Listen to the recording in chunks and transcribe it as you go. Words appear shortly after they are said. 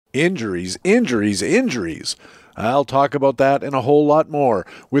Injuries, injuries, injuries. I'll talk about that and a whole lot more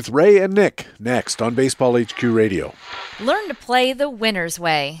with Ray and Nick next on Baseball HQ Radio. Learn to play the winner's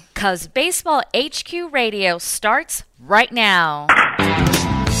way, 'cause Baseball HQ Radio starts right now.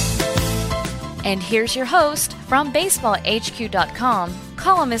 And here's your host from BaseballHQ.com,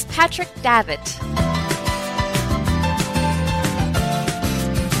 columnist Patrick Davitt.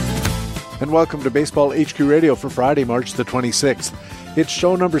 And welcome to Baseball HQ Radio for Friday, March the 26th. It's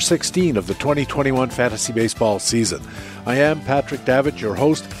show number 16 of the 2021 Fantasy Baseball season. I am Patrick Davitt, your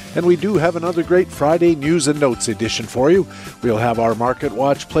host, and we do have another great Friday News and Notes edition for you. We'll have our Market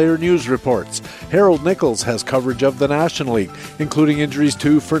Watch player news reports. Harold Nichols has coverage of the National League, including injuries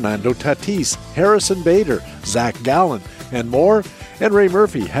to Fernando Tatis, Harrison Bader, Zach Gallen, and more. And Ray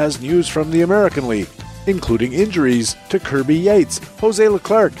Murphy has news from the American League, including injuries to Kirby Yates, Jose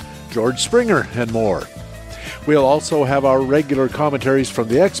Leclerc, George Springer, and more. We'll also have our regular commentaries from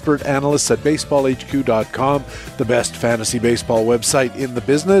the expert analysts at BaseballHQ.com, the best fantasy baseball website in the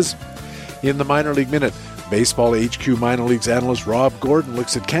business. In the Minor League Minute, Baseball HQ Minor Leagues analyst Rob Gordon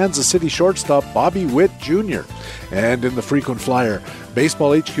looks at Kansas City shortstop Bobby Witt Jr. And in the Frequent Flyer,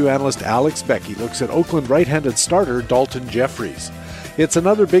 Baseball HQ analyst Alex Becky looks at Oakland right-handed starter Dalton Jeffries. It's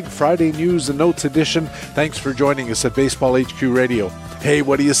another big Friday News and Notes edition. Thanks for joining us at Baseball HQ Radio. Hey,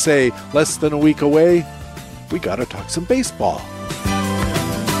 what do you say? Less than a week away? We gotta talk some baseball.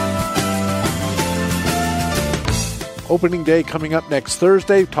 Opening day coming up next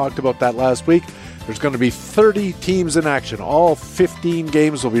Thursday. Talked about that last week. There's going to be 30 teams in action. All 15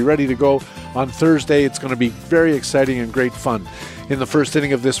 games will be ready to go on Thursday. It's going to be very exciting and great fun. In the first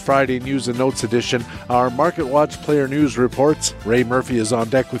inning of this Friday News and Notes edition, our Market Watch player news reports. Ray Murphy is on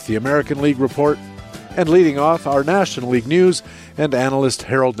deck with the American League report. And leading off, our National League news and analyst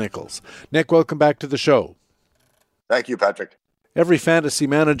Harold Nichols. Nick, welcome back to the show. Thank you, Patrick. Every fantasy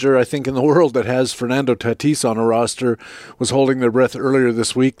manager, I think, in the world that has Fernando Tatis on a roster was holding their breath earlier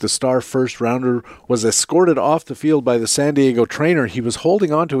this week. The star first-rounder was escorted off the field by the San Diego trainer. He was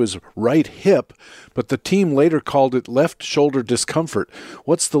holding on to his right hip, but the team later called it left shoulder discomfort.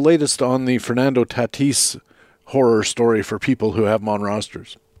 What's the latest on the Fernando Tatis horror story for people who have him on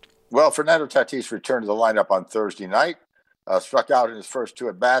rosters? Well, Fernando Tatis returned to the lineup on Thursday night, struck out in his first two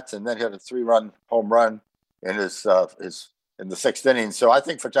at-bats, and then hit a 3-run home run in in the sixth inning. So I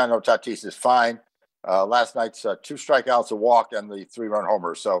think Fernando Tatis is fine. Last night's 2 strikeouts, a walk, and the 3-run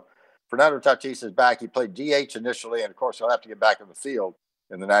homer. So Fernando Tatis is back. He played DH initially, and of course he'll have to get back in the field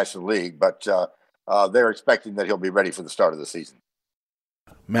in the National League. But they're expecting that he'll be ready for the start of the season.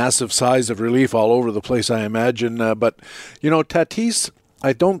 Massive sighs of relief all over the place, I imagine. But, Tatis,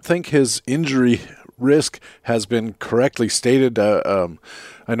 I don't think his injury risk has been correctly stated.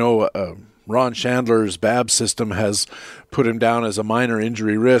 I know Ron Chandler's BAB system has put him down as a minor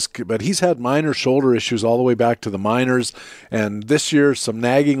injury risk, but he's had minor shoulder issues all the way back to the minors, and this year some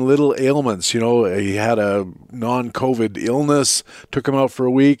nagging little ailments. He had a non-COVID illness, took him out for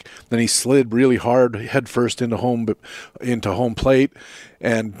a week, then he slid really hard headfirst into home plate,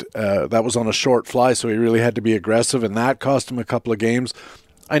 and that was on a short fly, so he really had to be aggressive, and that cost him a couple of games.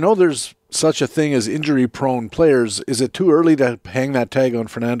 I know there's such a thing as injury-prone players. Is it too early to hang that tag on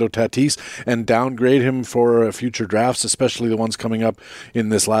Fernando Tatis and downgrade him for future drafts, especially the ones coming up in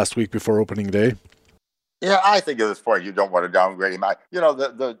this last week before opening day? Yeah, I think at this point you don't want to downgrade him.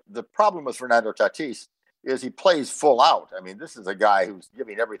 The problem with Fernando Tatis is he plays full out. I mean, this is a guy who's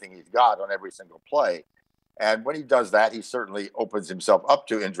giving everything he's got on every single play. And when he does that, he certainly opens himself up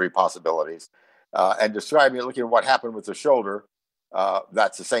to injury possibilities. And looking at what happened with the shoulder,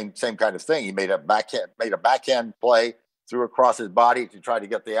 that's the same kind of thing. He made a backhand play, threw across his body to try to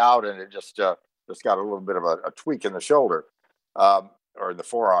get the out, and it just got a little bit of a tweak in the shoulder or in the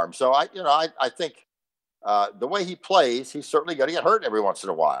forearm. So I think the way he plays, he's certainly going to get hurt every once in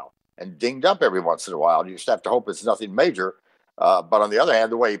a while and dinged up every once in a while. You just have to hope it's nothing major. But on the other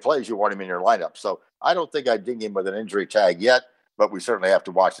hand, the way he plays, you want him in your lineup. So I don't think I'd ding him with an injury tag yet, but we certainly have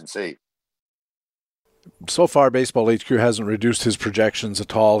to watch and see. So far, Baseball HQ hasn't reduced his projections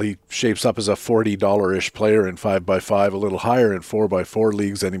at all. He shapes up as a $40-ish player in 5x5, a little higher in 4x4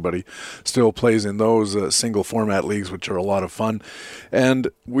 leagues. Anybody still plays in those single-format leagues, which are a lot of fun. And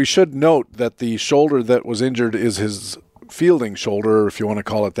we should note that the shoulder that was injured is his fielding shoulder, if you want to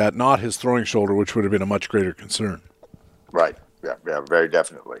call it that, not his throwing shoulder, which would have been a much greater concern. Right. Yeah, very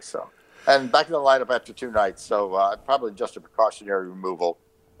definitely so. And back in the lineup after 2 nights, so probably just a precautionary removal.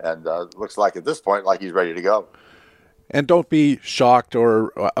 And looks like at this point, like he's ready to go. And don't be shocked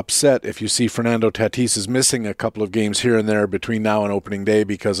or upset if you see Fernando Tatis is missing a couple of games here and there between now and opening day,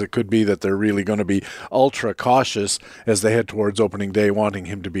 because it could be that they're really going to be ultra cautious as they head towards opening day, wanting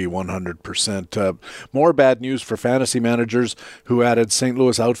him to be 100%. More bad news for fantasy managers who added St.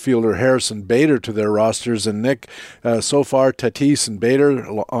 Louis outfielder Harrison Bader to their rosters. And Nick, so far Tatis and Bader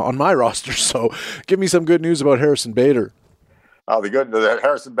on my roster, so give me some good news about Harrison Bader. The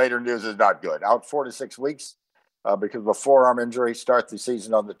Harrison Bader news is not good. Out 4 to 6 weeks. Because of a forearm injury, start the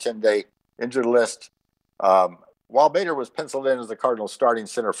season on the 10-day injured list. While Bader was penciled in as the Cardinals' starting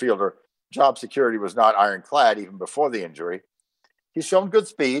center fielder, job security was not ironclad even before the injury. He's shown good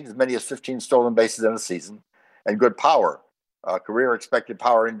speed, as many as 15 stolen bases in a season, and good power. Career expected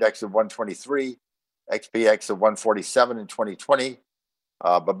power index of 123, XPX of 147 in 2020.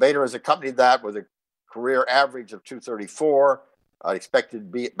 But Bader has accompanied that with a career average of 234,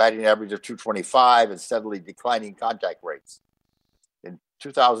 expected batting average of 225, and steadily declining contact rates. In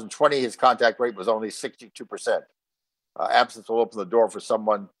 2020, his contact rate was only 62%. Absence will open the door for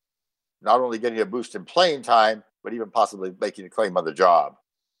someone not only getting a boost in playing time, but even possibly making a claim on the job.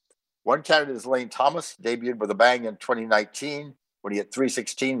 One candidate is Lane Thomas, debuted with a bang in 2019 when he hit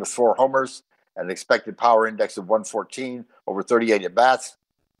 .316 with 4 homers and an expected power index of 114 over 38 at-bats.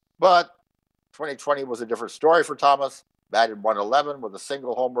 But 2020 was a different story for Thomas. Batted 111 with a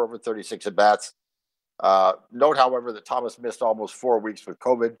single homer over 36 at-bats. Note, however, that Thomas missed almost 4 weeks with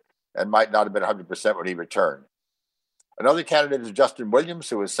COVID and might not have been 100% when he returned. Another candidate is Justin Williams,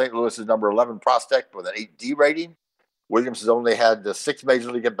 who is St. Louis's number 11 prospect with an 8D rating. Williams has only had 6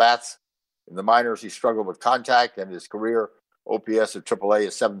 major league at-bats. In the minors, he struggled with contact, and his career OPS of AAA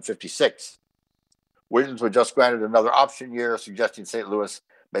is 756. Williams was just granted another option year, suggesting St. Louis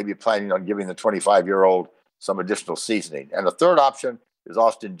may be planning on giving the 25-year-old some additional seasoning. And the third option is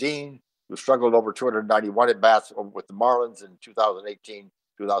Austin Dean, who struggled over 291 at-bats with the Marlins in 2018,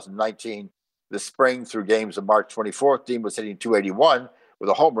 2019. This spring, through games of March 24th, Dean was hitting 281 with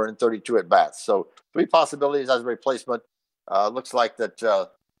a homer and 32 at-bats. So 3 possibilities as a replacement. Looks like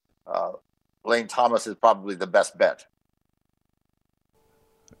that Lane Thomas is probably the best bet.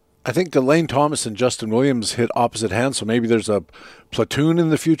 I think Lane Thomas and Justin Williams hit opposite hands, so maybe there's a platoon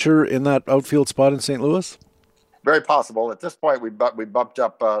in the future in that outfield spot in St. Louis? Very possible. At this point, we bumped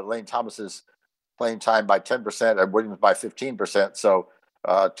up Lane Thomas's playing time by 10% and Williams by 15%, so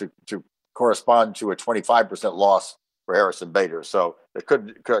to correspond to a 25% loss for Harrison Bader. So it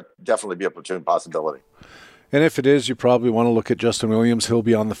could definitely be a platoon possibility. And if it is, you probably want to look at Justin Williams. He'll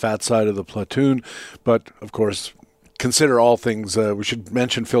be on the fat side of the platoon, but of course, consider all things. We should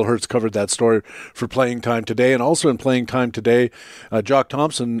mention Phil Hertz covered that story for Playing Time Today. And also in Playing Time Today, Jock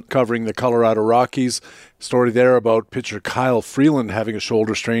Thompson covering the Colorado Rockies. Story there about pitcher Kyle Freeland having a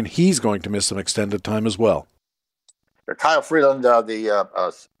shoulder strain. He's going to miss some extended time as well. Kyle Freeland,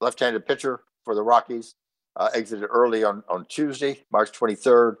 the left-handed pitcher for the Rockies, exited early on Tuesday, March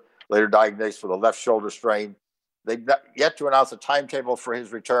 23rd, later diagnosed with a left shoulder strain. They've yet to announce a timetable for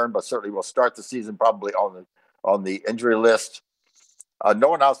his return, but certainly will start the season probably on the injury list.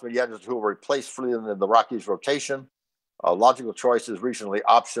 No announcement yet as to who will replace Freeland in the Rockies rotation. Logical choices recently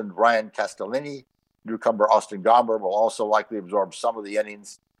optioned Ryan Castellini. Newcomer Austin Gomber will also likely absorb some of the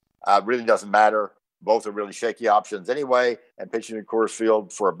innings. Really doesn't matter. Both are really shaky options anyway, and pitching in Coors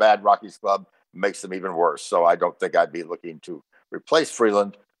Field for a bad Rockies club makes them even worse. So I don't think I'd be looking to replace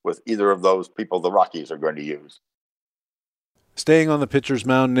Freeland with either of those people the Rockies are going to use. Staying on the pitcher's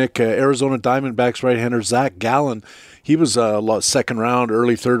mound, Nick, Arizona Diamondbacks right-hander Zach Gallen, he was a second-round,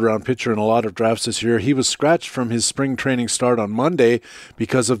 early third-round pitcher in a lot of drafts this year. He was scratched from his spring training start on Monday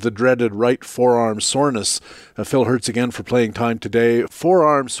because of the dreaded right forearm soreness. Phil Hertz again for Playing Time Today.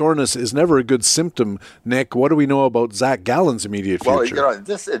 Forearm soreness is never a good symptom, Nick. What do we know about Zach Gallen's immediate future? Well, in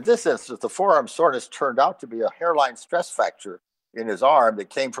this instance, the forearm soreness turned out to be a hairline stress fracture in his arm that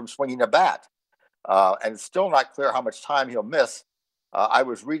came from swinging a bat. And it's still not clear how much time he'll miss. I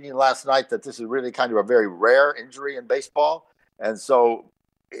was reading last night that this is really kind of a very rare injury in baseball, and so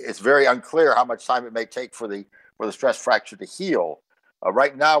it's very unclear how much time it may take for the stress fracture to heal.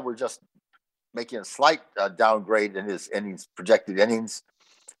 Right now, we're just making a slight downgrade in his projected innings,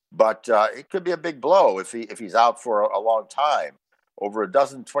 but it could be a big blow if he's out for a long time. Over a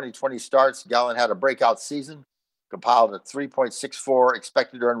dozen 2020 starts, Gallen had a breakout season. Compiled a 3.64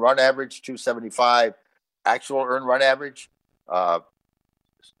 expected earned run average, 275 actual earned run average,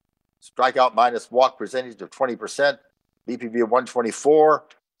 strikeout minus walk percentage of 20%, BPV of 124.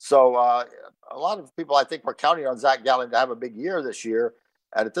 So a lot of people, I think, were counting on Zach Gallen to have a big year this year.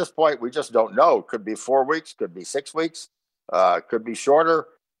 And at this point, we just don't know. Could be 4 weeks, could be 6 weeks, could be shorter.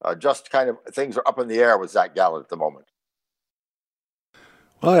 Just kind of things are up in the air with Zach Gallen at the moment.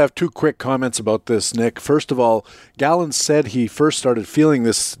 Well, I have two quick comments about this, Nick. First of all, Gallen said he first started feeling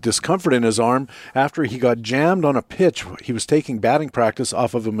this discomfort in his arm after he got jammed on a pitch. He was taking batting practice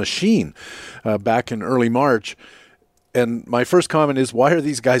off of a machine back in early March. And my first comment is, why are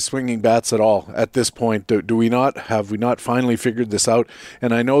these guys swinging bats at all at this point? Have we not finally figured this out?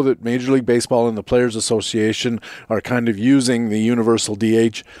 And I know that Major League Baseball and the Players Association are kind of using the universal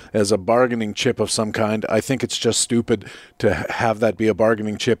DH as a bargaining chip of some kind. I think it's just stupid to have that be a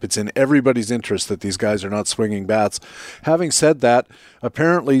bargaining chip. It's in everybody's interest that these guys are not swinging bats. Having said that,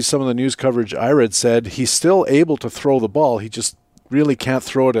 apparently some of the news coverage I read said he's still able to throw the ball. He just really can't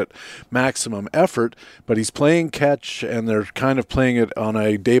throw it at maximum effort, but he's playing catch, and they're kind of playing it on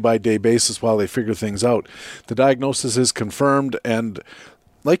a day-by-day basis while they figure things out. The diagnosis is confirmed, and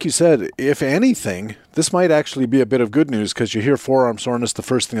like you said, if anything, this might actually be a bit of good news, because you hear forearm soreness, the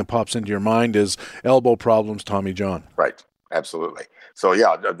first thing that pops into your mind is elbow problems, Tommy John. Right, absolutely. So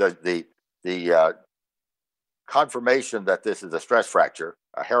yeah, the confirmation that this is a stress fracture,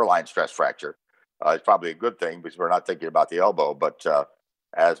 a hairline stress fracture, it's probably a good thing because we're not thinking about the elbow. But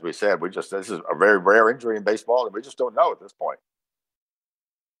as we said, this is a very rare injury in baseball, and we just don't know at this point.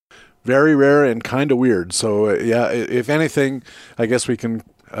 Very rare and kind of weird. So, if anything, I guess we can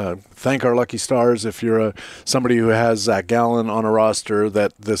thank our lucky stars if you're somebody who has Zach Gallen on a roster,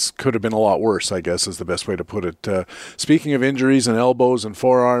 that this could have been a lot worse, I guess is the best way to put it. Speaking of injuries and elbows and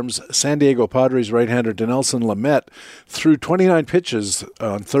forearms, San Diego Padres right-hander Dinelson Lamet threw 29 pitches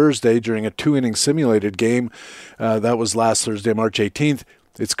on Thursday during a 2-inning simulated game. That was last Thursday, March 18th.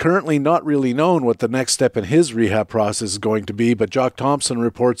 It's currently not really known what the next step in his rehab process is going to be, but Jock Thompson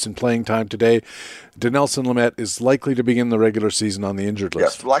reports in Playing Time today Dinelson Lamet is likely to begin the regular season on the injured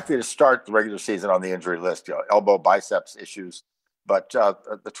list. Yes, likely to start the regular season on the injury list, elbow, biceps issues. But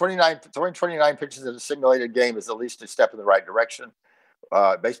the 29 pitches in a simulated game is at least a step in the right direction.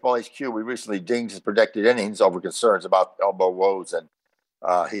 Baseball HQ, we recently dinged his projected innings over concerns about elbow woes, and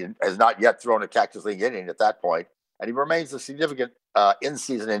he has not yet thrown a Cactus League inning at that point. And he remains a significant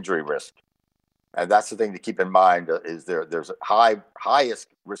in-season injury risk. And that's the thing to keep in mind, is there's a highest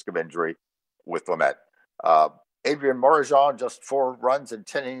risk of injury with Lamet. Adrian Morajon, just 4 runs and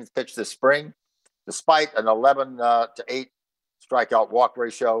 10 innings pitched this spring, despite an 11-8 strikeout walk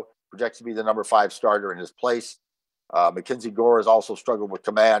ratio, projects to be the number 5 starter in his place. Mackenzie Gore has also struggled with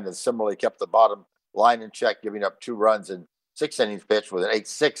command and similarly kept the bottom line in check, giving up 2 runs and 6 innings pitched with an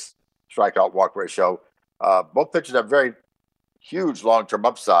 8.6 strikeout walk ratio. Both pitchers have very huge long-term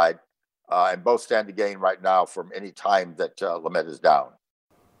upside, and both stand to gain right now from any time that Lamet is down.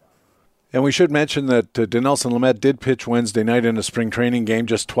 And we should mention that Dinelson Lamet did pitch Wednesday night in a spring training game,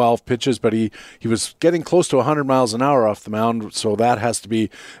 just 12 pitches, but he was getting close to 100 miles an hour off the mound, so that has to be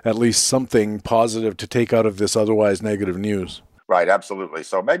at least something positive to take out of this otherwise negative news. Right, absolutely.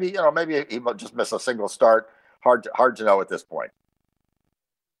 So maybe he might just miss a single start. Hard to know at this point.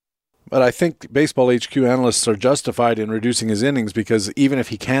 But I think Baseball HQ analysts are justified in reducing his innings, because even if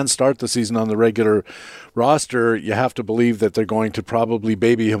he can start the season on the regular roster, you have to believe that they're going to probably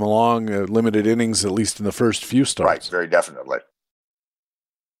baby him along limited innings, at least in the first few starts. Right, very definitely.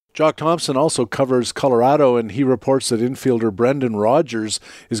 Jock Thompson also covers Colorado, and he reports that infielder Brendan Rodgers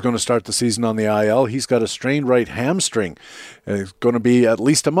is going to start the season on the IL. He's got a strained right hamstring. It's going to be at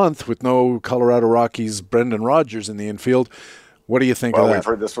least a month with no Colorado Rockies Brendan Rodgers in the infield. What do you think of that? Well, we've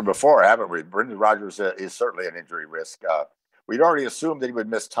heard this one before, haven't we? Brendan Rodgers is certainly an injury risk. We'd already assumed that he would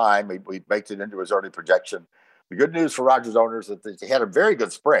miss time. We baked it into his early projection. The good news for Rodgers owners is that he had a very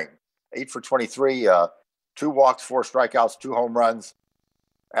good spring. 8 for 23, 2 walks, 4 strikeouts, 2 home runs.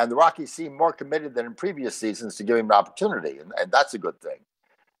 And the Rockies seem more committed than in previous seasons to give him an opportunity, and that's a good thing.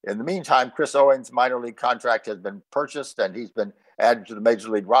 In the meantime, Chris Owens' minor league contract has been purchased, and he's been added to the Major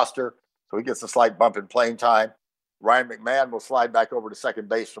League roster, so he gets a slight bump in playing time. Ryan McMahon will slide back over to second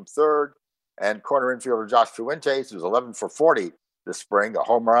base from third, and corner infielder Josh Fuentes, who's 11 for 40 this spring, a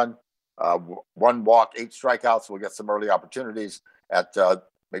home run, 1 walk, 8 strikeouts, will get some early opportunities at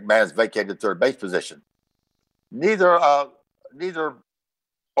McMahon's vacated third base position. Neither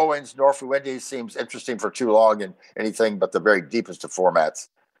Owens nor Fuentes seems interesting for too long in anything but the very deepest of formats.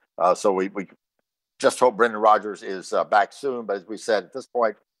 So we just hope Brendan Rodgers is back soon, but as we said, at this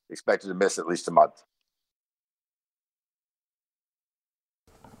point, expected to miss at least a month.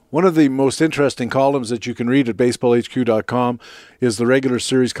 One of the most interesting columns that you can read at baseballhq.com is the regular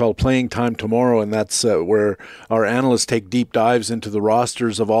series called Playing Time Tomorrow, and that's where our analysts take deep dives into the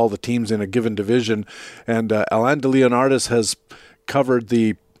rosters of all the teams in a given division. And Alain de Leonardis has covered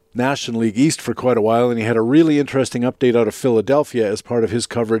the National League East for quite a while, and he had a really interesting update out of Philadelphia as part of his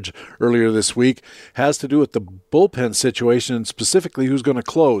coverage earlier this week. Has to do with the bullpen situation and specifically who's going to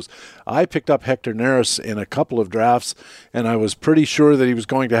close. I picked up Hector Neris in a couple of drafts, and I was pretty sure that he was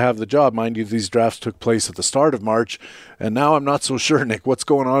going to have the job. Mind you, these drafts took place at the start of March, and now I'm not so sure, Nick. What's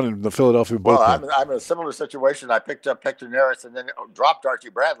going on in the Philadelphia bullpen? Well, I'm in a similar situation. I picked up Hector Neris and then dropped Archie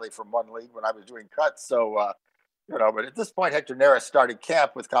Bradley from one league when I was doing cuts, so but at this point, Hector Neris started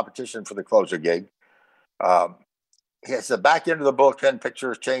camp with competition for the closer gig. Has the back end of the bullpen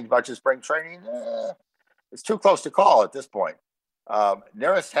picture changed much in spring training? It's too close to call at this point.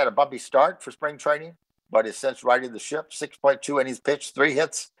 Neris had a bumpy start for spring training, but has since righted the ship. 6.2 innings pitched, 3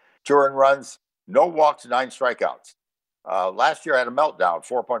 hits, 2 earned runs, no walks, 9 strikeouts. Last year had a meltdown,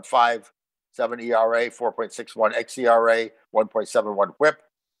 4.57 ERA, 4.61 xERA, 1.71 WHIP.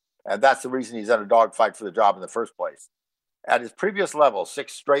 And that's the reason he's in a dogfight for the job in the first place. At his previous level,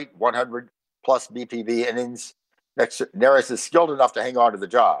 6 straight 100-plus BPV innings, Neris is skilled enough to hang on to the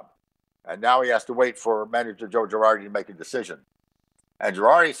job. And now he has to wait for manager Joe Girardi to make a decision. And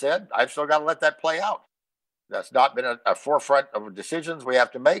Girardi said, I've still got to let that play out. That's not been a forefront of decisions we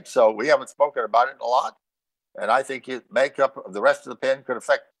have to make, so we haven't spoken about it a lot. And I think the makeup of the rest of the pen could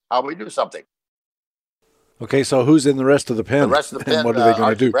affect how we do something. Okay, so who's in the rest of the pen? The rest of the pen, and what are they going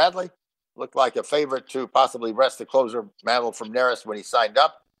to do? Bradley looked like a favorite to possibly wrest the closer mantle from Neris when he signed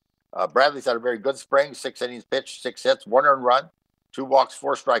up. Bradley's had a very good spring, 6 innings pitched, 6 hits, 1 earned run, 2 walks,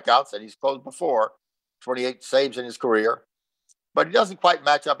 4 strikeouts, and he's closed before, 28 saves in his career. But he doesn't quite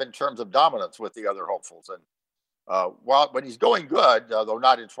match up in terms of dominance with the other hopefuls. And when he's going good, though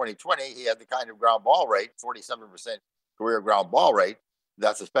not in 2020, he had the kind of ground ball rate, 47% career ground ball rate.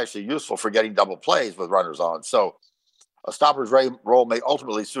 That's especially useful for getting double plays with runners on. So a stopper's role may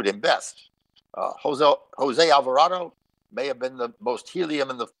ultimately suit him best. Jose Alvarado may have been the most helium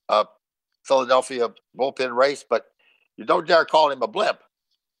in the Philadelphia bullpen race, but you don't dare call him a blimp.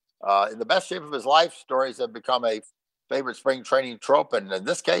 In the best shape of his life, stories have become a favorite spring training trope. And in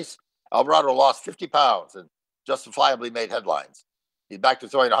this case, Alvarado lost 50 pounds and justifiably made headlines. He's back to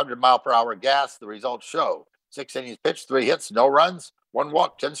throwing 100-mile-per-hour gas. The results show 6 innings pitched, 3 hits, no runs, 1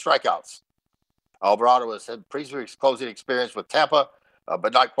 walk, 10 strikeouts. Alvarado has had previous closing experience with Tampa,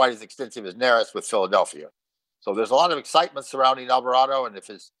 but not quite as extensive as Neris with Philadelphia. So there's a lot of excitement surrounding Alvarado, and if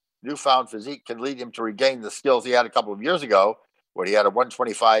his newfound physique can lead him to regain the skills he had a couple of years ago when he had a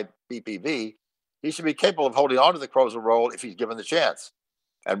 125 BPV, he should be capable of holding on to the closer role if he's given the chance.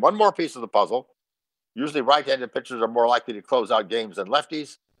 And one more piece of the puzzle. Usually right-handed pitchers are more likely to close out games than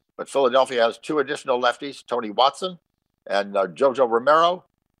lefties, but Philadelphia has 2 additional lefties, Tony Watson and Jojo Romero,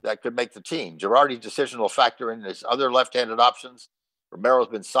 that could make the team. Girardi's decision will factor in his other left-handed options. Romero's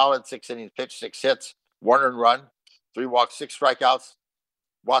been solid, 6 innings pitched, 6 hits, 1 earned run, 3 walks, 6 strikeouts.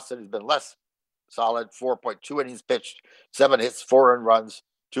 Watson has been less solid, 4.2 innings pitched, 7 hits, 4 earned runs,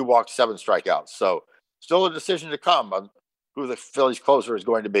 2 walks, 7 strikeouts. So still a decision to come on who the Phillies closer is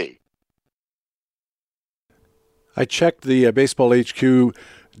going to be. I checked the Baseball HQ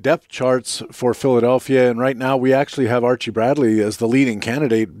depth charts for Philadelphia, and right now we actually have Archie Bradley as the leading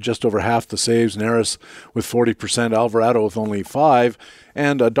candidate, just over half the saves, Neris with 40%, Alvarado with only 5%,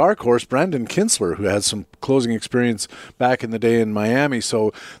 and a dark horse, Brandon Kintzler, who had some closing experience back in the day in Miami.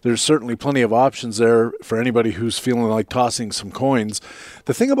 So there's certainly plenty of options there for anybody who's feeling like tossing some coins.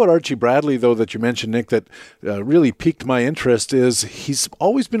 The thing about Archie Bradley, though, that you mentioned, Nick, that really piqued my interest is he's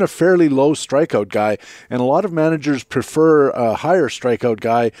always been a fairly low strikeout guy, and a lot of managers prefer a higher strikeout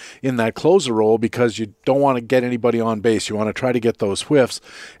guy in that closer role because you don't want to get anybody on base. You want to try to get those whiffs.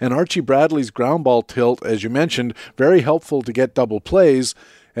 And Archie Bradley's ground ball tilt, as you mentioned, very helpful to get double plays.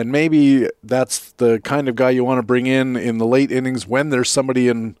 And maybe that's the kind of guy you want to bring in the late innings when there's somebody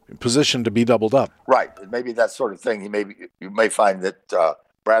in position to be doubled up. Right. Maybe that sort of thing. You may find that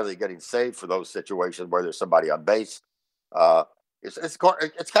Bradley getting saved for those situations where there's somebody on base. It's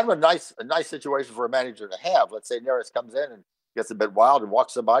kind of a nice situation for a manager to have. Let's say Neris comes in and gets a bit wild and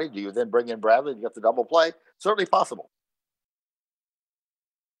walks somebody. Do you then bring in Bradley to get the double play? Certainly possible.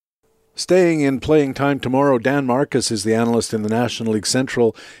 Staying in playing time tomorrow, Dan Marcus is the analyst in the National League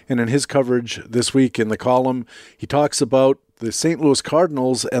Central, and in his coverage this week in the column, he talks about the St. Louis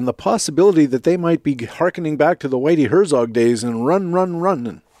Cardinals and the possibility that they might be hearkening back to the Whitey Herzog days and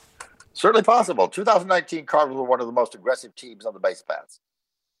run. Certainly possible. 2019 Cardinals were one of the most aggressive teams on the base paths,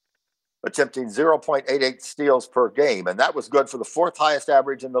 attempting 0.88 steals per game, and that was good for the 4th highest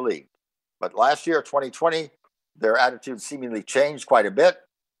average in the league. But last year, 2020, their attitude seemingly changed quite a bit.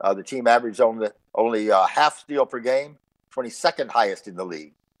 The team averaged only half steal per game, 22nd highest in the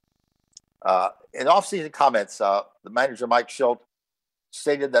league. In offseason comments, the manager Mike Shildt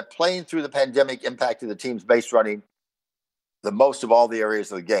stated that playing through the pandemic impacted the team's base running the most of all the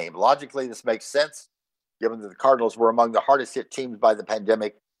areas of the game. Logically, this makes sense, given that the Cardinals were among the hardest hit teams by the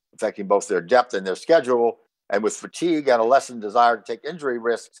pandemic, affecting both their depth and their schedule. And with fatigue and a lessened desire to take injury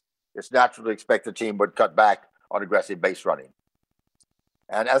risks, it's natural to expect the team would cut back on aggressive base running.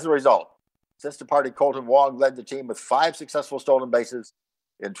 And as a result, since departing Colton Wong led the team with 5 successful stolen bases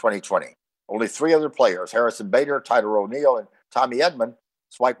in 2020. Only 3 other players, Harrison Bader, Tyler O'Neill, and Tommy Edman,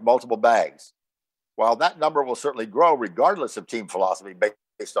 swiped multiple bags. While that number will certainly grow regardless of team philosophy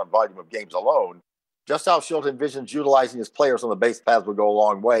based on volume of games alone, just how Shildt envisions utilizing his players on the base paths will go a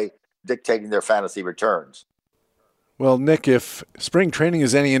long way, dictating their fantasy returns. Well, Nick, if spring training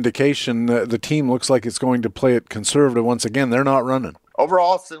is any indication, the team looks like it's going to play it conservative once again. They're not running.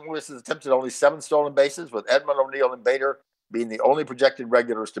 Overall, St. Louis has attempted only 7 stolen bases, with Edman, O'Neill, and Bader being the only projected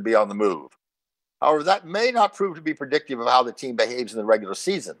regulars to be on the move. However, that may not prove to be predictive of how the team behaves in the regular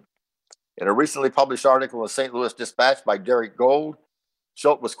season. In a recently published article in the St. Louis Dispatch by Derek Gold,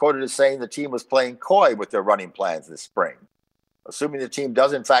 Shildt was quoted as saying the team was playing coy with their running plans this spring. Assuming the team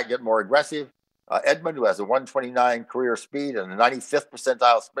does in fact get more aggressive, Edman, who has a 129 career speed and a 95th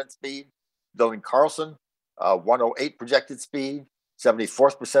percentile sprint speed, Dylan Carlson, 108 projected speed,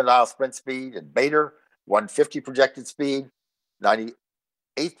 74th percentile sprint speed, and Bader, 150 projected speed, 98th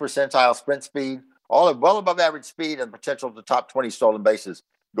percentile sprint speed, all have well above average speed and potential to top 20 stolen bases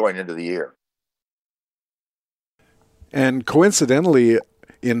going into the year. And coincidentally,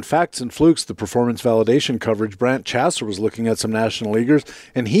 in Facts and Flukes, the performance validation coverage, Brant Chasser was looking at some National Leaguers,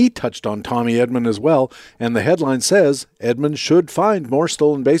 and he touched on Tommy Edman as well. And the headline says Edman should find more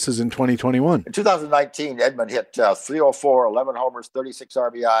stolen bases in 2021. In 2019, Edman hit 304, 11 homers, 36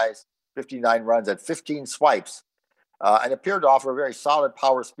 RBIs, 59 runs, and 15 swipes, and appeared to offer a very solid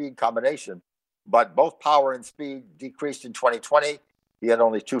power-speed combination. But both power and speed decreased in 2020. He had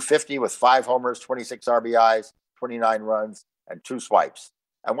only 250 with 5 homers, 26 RBIs, 29 runs, and 2 swipes.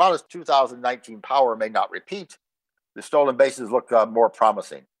 And while his 2019 power may not repeat, the stolen bases look more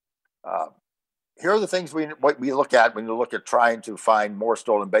promising. Here are the things we look at when you look at trying to find more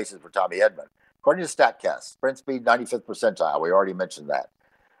stolen bases for Tommy Edman. According to StatCast, sprint speed 95th percentile. We already mentioned that.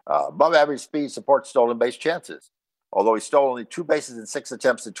 Above average speed supports stolen base chances. Although he stole only 2 bases in 6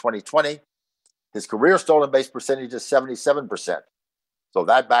 attempts in 2020, his career stolen base percentage is 77%. So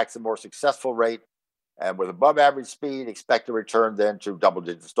that backs a more successful rate. And with above average speed, expect a return then to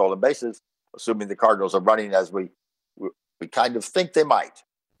double-digit stolen bases, assuming the Cardinals are running as we kind of think they might.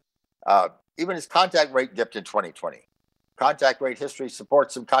 Even his contact rate dipped in 2020. Contact rate history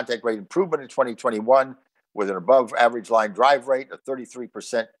supports some contact rate improvement in 2021 with an above-average line drive rate, a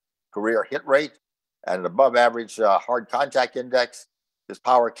 33% career hit rate, and an above-average hard contact index. His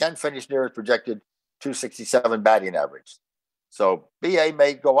power can finish near his projected 267 batting average. So BA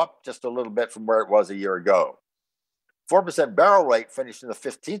may go up just a little bit from where it was a year ago. 4% barrel rate finished in the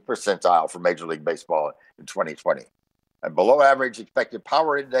 15th percentile for Major League Baseball in 2020. And below average expected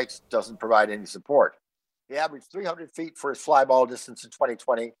power index doesn't provide any support. He averaged 300 feet for his fly ball distance in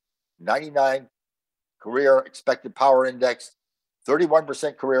 2020, 99 career expected power index,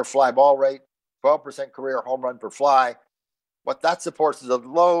 31% career fly ball rate, 12% career home run per fly. What that supports is a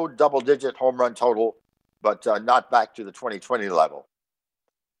low double-digit home run total, but not back to the 2020 level.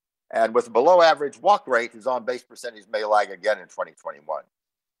 And with a below average walk rate, his on-base percentage may lag again in 2021.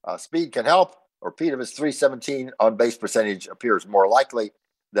 Speed can help. A repeat of his 317 on-base percentage appears more likely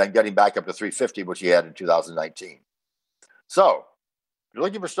than getting back up to 350, which he had in 2019. So, if you're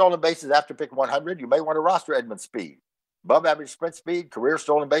looking for stolen bases after pick 100, you may want to roster Edman's speed. Above average sprint speed, career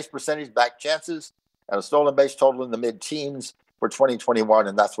stolen base percentage, back chances, and a stolen base total in the mid-teens for 2021,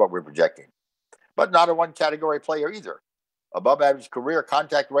 and that's what we're projecting. But not a one-category player either. Above average career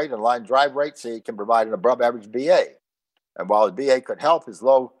contact rate and line drive rate say he can provide an above average BA. And while his BA could help, his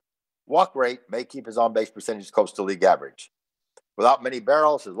low walk rate may keep his on-base percentage close to league average. Without many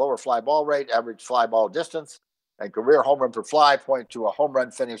barrels, his lower fly ball rate, average fly ball distance, and career home run per fly point to a home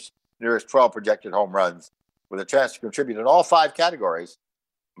run finish near his 12 projected home runs, with a chance to contribute in all 5 categories,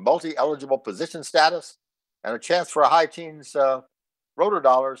 multi-eligible position status, and a chance for a high teens roto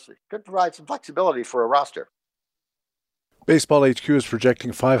dollars. It could provide some flexibility for a roster. Baseball HQ is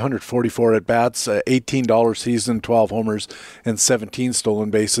projecting 544 at-bats, $18 season, 12 homers, and 17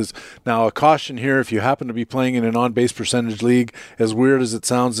 stolen bases. Now, a caution here, if you happen to be playing in an on-base percentage league, as weird as it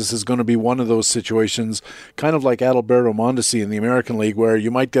sounds, this is going to be one of those situations, kind of like Adalberto Mondesi in the American League, where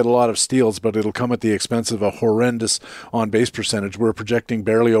you might get a lot of steals, but it'll come at the expense of a horrendous on-base percentage. We're projecting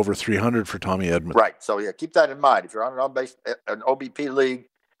barely over 300 for Tommy Edman. Right, so yeah, keep that in mind. If you're on an OBP league,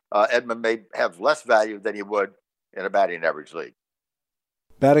 Edman may have less value than he would in a batting average league.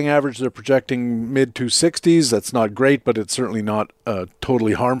 Batting average, they're projecting mid-260s. That's not great, but it's certainly not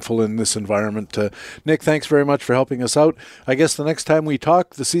totally harmful in this environment. Nick, thanks very much for helping us out. I guess the next time we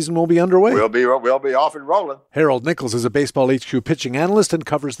talk, the season will be underway. We'll be off and rolling. Harold Nichols is a Baseball HQ pitching analyst and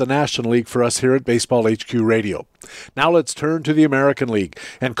covers the National League for us here at Baseball HQ Radio. Now let's turn to the American League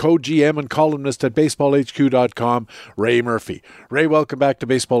and co-GM and columnist at baseballhq.com, Ray Murphy. Ray, welcome back to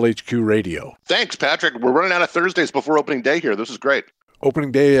Baseball HQ Radio. Thanks, Patrick. We're running out of Thursdays before opening day here. This is great.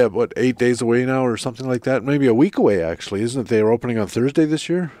 Opening day, 8 days away now or something like that? Maybe a week away, actually, isn't it? They are opening on Thursday this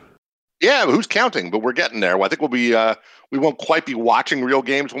year? Yeah, who's counting? But we're getting there. Well, I think we won't quite be watching real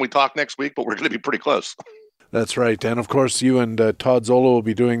games when we talk next week, but we're going to be pretty close. That's right. And, of course, you and Todd Zola will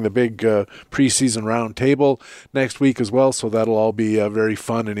be doing the big preseason round table next week as well, so that'll all be very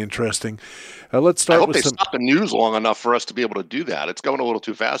fun and interesting. Let's start with stop the news long enough for us to be able to do that. It's going a little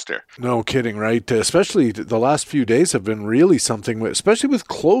too fast here. No kidding, right? Especially the last few days have been really something, especially with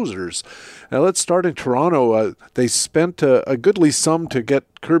closers. Now, let's start in Toronto. They spent a goodly sum to get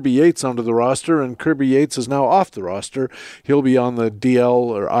Kirby Yates onto the roster, and Kirby Yates is now off the roster. He'll be on the DL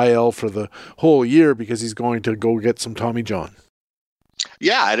or IL for the whole year because he's going to go get some Tommy John.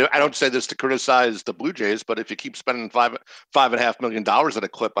 Yeah, I don't say this to criticize the Blue Jays, but if you keep spending $5.5 million at a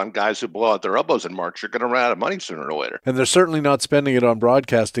clip on guys who blow out their elbows in March, you're going to run out of money sooner or later. And they're certainly not spending it on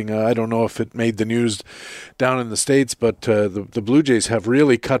broadcasting. I don't know if it made the news down in the States, but the Blue Jays have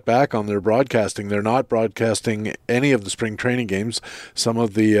really cut back on their broadcasting. They're not broadcasting any of the spring training games. Some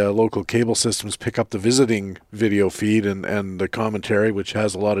of the local cable systems pick up the visiting video feed and the commentary, which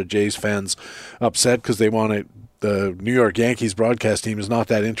has a lot of Jays fans upset because they want to. The New York Yankees broadcast team is not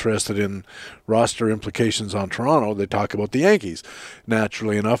that interested in roster implications on Toronto. They talk about the Yankees,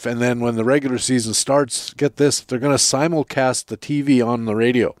 naturally enough. And then when the regular season starts, get this, they're going to simulcast the TV on the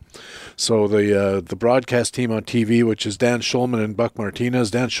radio. So the broadcast team on TV, which is Dan Schulman and Buck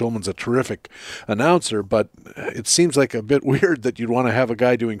Martinez. Dan Schulman's a terrific announcer, but it seems like a bit weird that you'd want to have a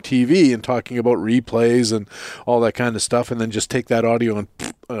guy doing TV and talking about replays and all that kind of stuff, and then just take that audio and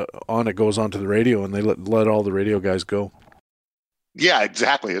on it goes onto the radio, and they let all the radio guys go. Yeah,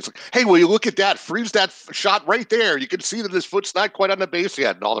 exactly. It's like, hey, will you look at that? Freeze that shot right there. You can see that his foot's not quite on the base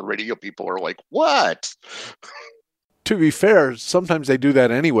yet. And all the radio people are like, what? To be fair, sometimes they do that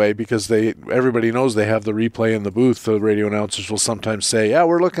anyway because everybody knows they have the replay in the booth. The radio announcers will sometimes say, yeah,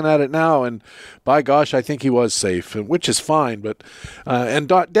 we're looking at it now, and by gosh, I think he was safe, which is fine. But and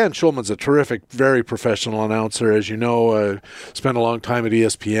Dan Schulman's a terrific, very professional announcer. As you know, spent a long time at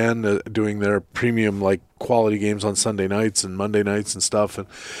ESPN doing their premium quality games on Sunday nights and Monday nights and stuff. And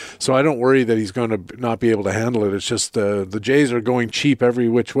so I don't worry that he's going to not be able to handle it. It's just the Jays are going cheap every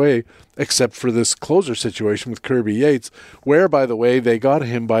which way, except for this closer situation with Kirby Yates, where, by the way, they got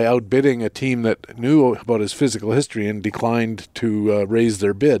him by outbidding a team that knew about his physical history and declined to raise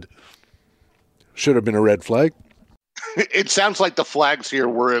their bid. Should have been a red flag. It sounds like the flags here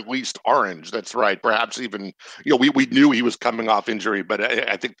were at least orange. That's right. Perhaps even, we knew he was coming off injury, but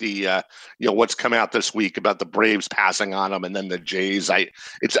I think the, what's come out this week about the Braves passing on him and then the Jays,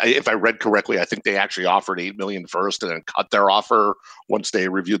 if I read correctly, I think they actually offered $8 million first and then cut their offer once they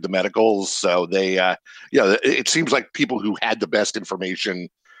reviewed the medicals. So they, it seems like people who had the best information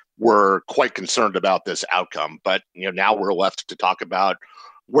were quite concerned about this outcome. But, now we're left to talk about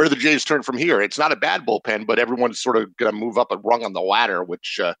where the Jays turn from here. It's not a bad bullpen, but everyone's sort of going to move up a rung on the ladder,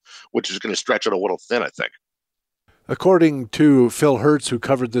 which is going to stretch it a little thin, I think. According to Phil Hertz, who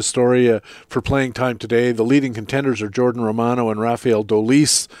covered this story for Playing Time today, the leading contenders are Jordan Romano and Rafael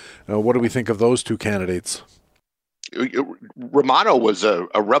Dolis. What do we think of those two candidates? Romano was a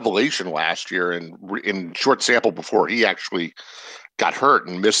revelation last year in short sample before he actually got hurt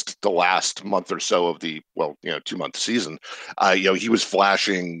and missed the last month or so of the 2-month season. He was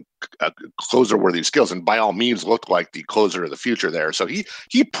flashing closer-worthy skills, and by all means looked like the closer of the future there. So he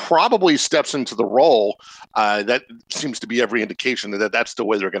probably steps into the role. That seems to be every indication that that's the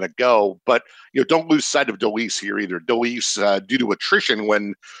way they're going to go. But don't lose sight of Dolis here either. Dolis, due to attrition,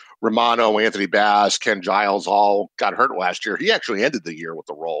 when Romano, Anthony Bass, Ken Giles all got hurt last year, he actually ended the year with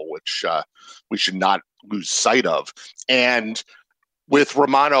the role, which we should not lose sight of. And with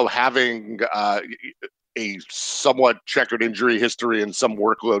Romano having a somewhat checkered injury history and some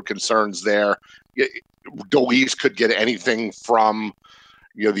workload concerns there, Dolis could get anything from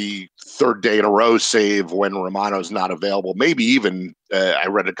the third day in a row save when Romano's not available. Maybe even I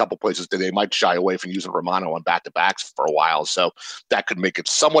read a couple places that they might shy away from using Romano on back-to-backs for a while. So that could make it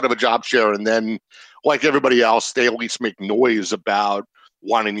somewhat of a job share. And then, like everybody else, they at least make noise about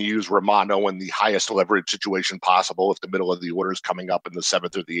wanting to use Romano in the highest leverage situation possible if the middle of the order is coming up in the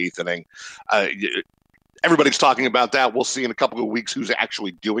 7th or the 8th inning. everybody's talking about that. We'll see in a couple of weeks who's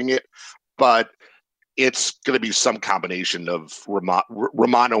actually doing it, but it's going to be some combination of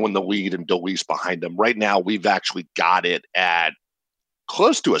Romano in the lead and Dolis behind him. Right now, we've actually got it at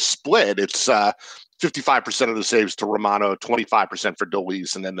close to a split. It's 55% of the saves to Romano, 25% for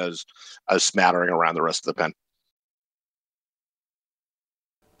Dolis, and then there's a smattering around the rest of the pen.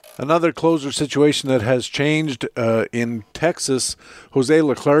 Another closer situation that has changed in Texas, Jose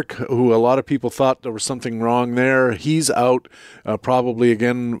Leclerc, who a lot of people thought there was something wrong there. He's out probably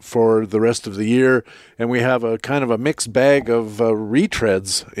again for the rest of the year. And we have a kind of a mixed bag of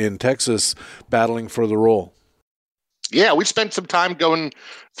retreads in Texas battling for the role. Yeah, we spent some time going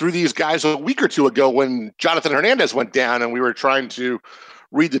through these guys a week or two ago when Jonathan Hernandez went down, and we were trying to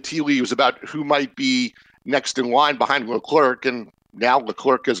read the tea leaves about who might be next in line behind Leclerc. And now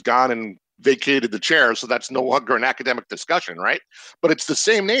Leclerc has gone and vacated the chair, so that's no longer an academic discussion, right? But it's the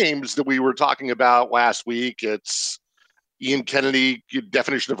same names that we were talking about last week. It's Ian Kennedy,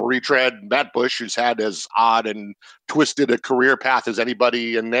 definition of a retread, Matt Bush, who's had as odd and twisted a career path as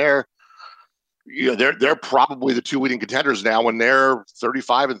anybody in there. They're probably the two leading contenders now, and they're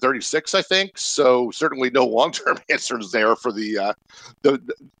 35 and 36, I think. So certainly no long-term answers there for the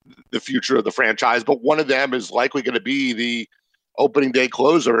future of the franchise. But one of them is likely going to be the opening day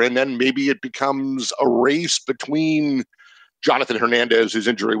closer, and then maybe it becomes a race between Jonathan Hernandez, whose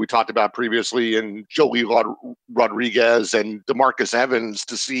injury we talked about previously, and Joey Rodriguez and DeMarcus Evans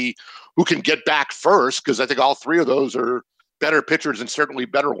to see who can get back first, because I think all three of those are better pitchers and certainly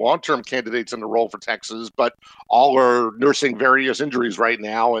better long-term candidates in the role for Texas, but all are nursing various injuries right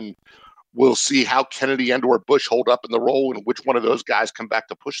now, and we'll see how Kennedy and or Bush hold up in the role and which one of those guys come back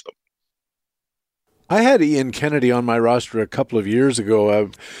to push them. I had Ian Kennedy on my roster a couple of years ago.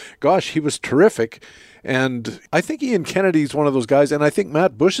 He was terrific. And I think Ian Kennedy's one of those guys, and I think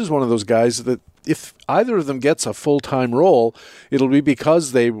Matt Bush is one of those guys that if either of them gets a full-time role, it'll be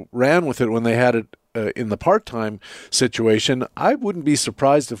because they ran with it when they had it in the part-time situation. I wouldn't be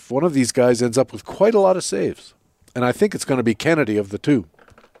surprised if one of these guys ends up with quite a lot of saves. And I think it's going to be Kennedy of the two.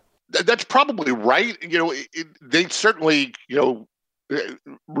 That's probably right. They certainly,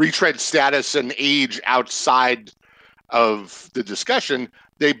 retread status and age outside of the discussion.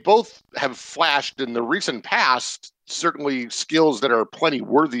 They both have flashed in the recent past, certainly skills that are plenty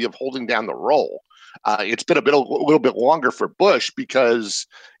worthy of holding down the role. It's been a little bit longer for Bush because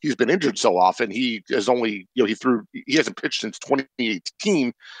he's been injured so often. He has only, he hasn't pitched since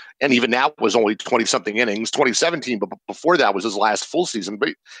 2018, and even now was only 20-something innings. 2017, but before that was his last full season. But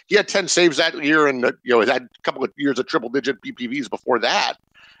he had 10 saves that year, and had a couple of years of triple-digit BPVs before that.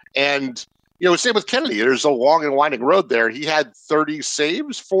 And same with Kennedy. There's a long and winding road there. He had 30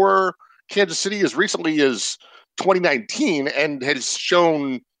 saves for Kansas City as recently as 2019, and has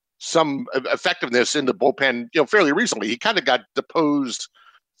shown some effectiveness in the bullpen, fairly recently. He kind of got deposed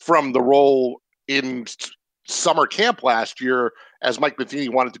from the role in summer camp last year as Mike Matheny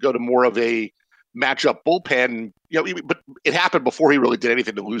wanted to go to more of a matchup bullpen, but it happened before he really did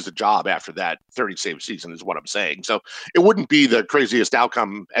anything to lose the job after that 30 save season is what I'm saying. So it wouldn't be the craziest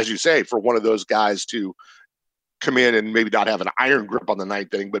outcome, as you say, for one of those guys to come in and maybe not have an iron grip on the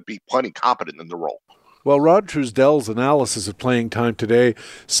ninth inning, but be plenty competent in the role. Well, Rod Truesdell's analysis of playing time today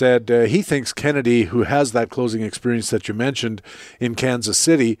said he thinks Kennedy, who has that closing experience that you mentioned in Kansas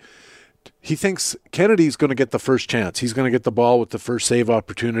City, he thinks Kennedy's going to get the first chance. He's going to get the ball with the first save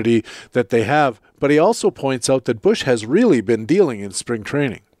opportunity that they have. But he also points out that Bush has really been dealing in spring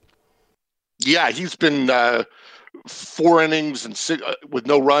training. Yeah, he's been 4 innings and with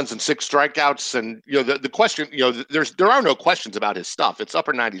no runs and 6 strikeouts. And, the question, there are no questions about his stuff. It's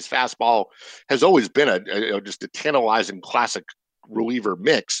upper 90s fastball has always been just a tantalizing classic reliever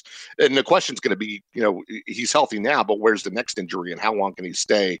mix. And the question's going to be, he's healthy now, but where's the next injury and how long can he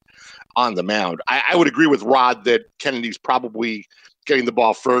stay on the mound? I would agree with Rod that Kennedy's probably getting the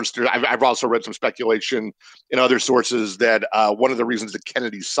ball first. I've also read some speculation in other sources that one of the reasons that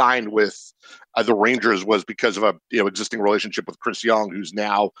Kennedy signed with the Rangers was because of a existing relationship with Chris Young, who's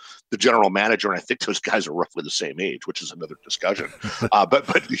now the general manager, and I think those guys are roughly the same age, which is another discussion. But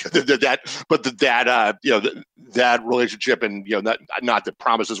that relationship, and not that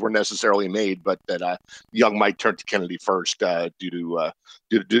promises were necessarily made, but that Young might turn to Kennedy first due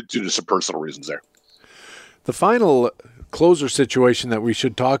to some personal reasons there. The final closer situation that we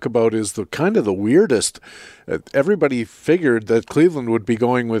should talk about is the kind of the weirdest. Everybody figured that Cleveland would be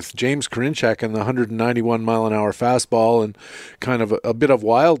going with James Karinchak and the 191-mile-an-hour fastball and kind of a bit of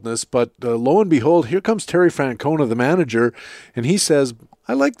wildness, but lo and behold, here comes Terry Francona, the manager, and he says,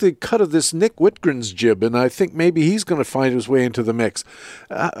 I like the cut of this Nick Whitgren's jib, and I think maybe he's going to find his way into the mix.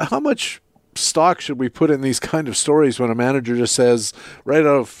 How much stock should we put in these kind of stories when a manager just says, right out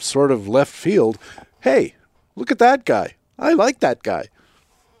of sort of left field, hey, look at that guy. I like that guy.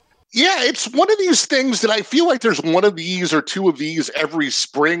 Yeah, it's one of these things that I feel like there's one of these or two of these every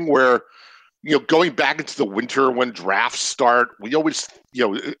spring where, going back into the winter when drafts start, we always,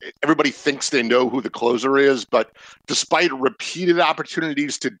 everybody thinks they know who the closer is, but despite repeated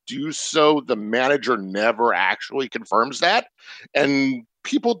opportunities to do so, the manager never actually confirms that. And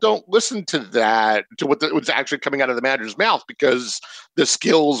people don't listen to that, to what's actually coming out of the manager's mouth, because the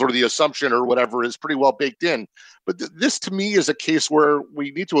skills or the assumption or whatever is pretty well baked in. But this, to me, is a case where we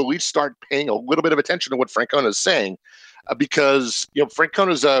need to at least start paying a little bit of attention to what Francona is saying, because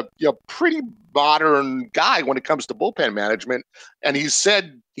Francona is a pretty modern guy when it comes to bullpen management, and he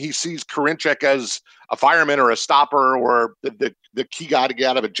said he sees Karinchak as a fireman or a stopper or the key guy to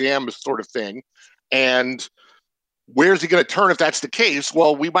get out of a jam sort of thing. And where's he going to turn if that's the case?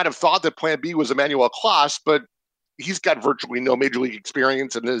 Well, we might have thought that Plan B was Emmanuel Clase, but he's got virtually no major league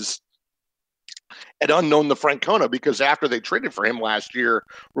experience and is an unknown to Francona, because after they traded for him last year,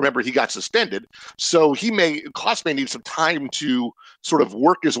 remember, he got suspended. So Clase may need some time to sort of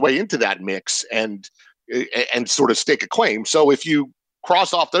work his way into that mix and sort of stake a claim. So if you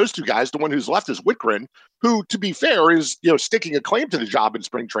cross off those two guys, the one who's left is Wittgren, who, to be fair, is staking a claim to the job in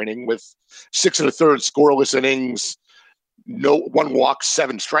spring training with 6 1/3 scoreless innings, no 1 walk,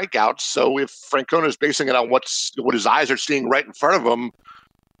 7 strikeouts. So if Francona is basing it on what his eyes are seeing right in front of him,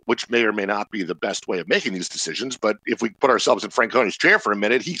 which may or may not be the best way of making these decisions, but if we put ourselves in Francona's chair for a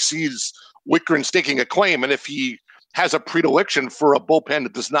minute, he sees Wittgren staking a claim, and if he has a predilection for a bullpen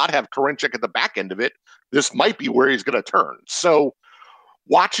that does not have Karinchak at the back end of it, this might be where he's going to turn. So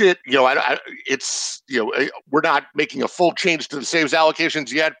watch it. We're not making a full change to the saves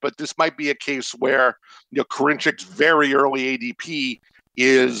allocations yet, but this might be a case where Karinchak's very early ADP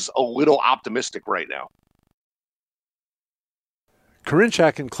is a little optimistic right now.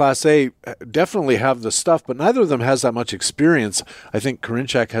 Karinchak and Clase definitely have the stuff, but neither of them has that much experience. I think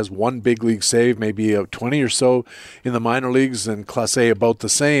Karinchak has 1 big league save, maybe 20 or so in the minor leagues, and Clase about the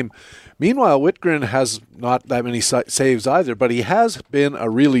same. Meanwhile, Wittgren has not that many saves either, but he has been a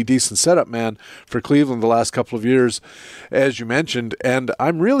really decent setup man for Cleveland the last couple of years, as you mentioned. And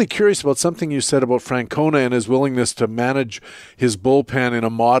I'm really curious about something you said about Francona and his willingness to manage his bullpen in a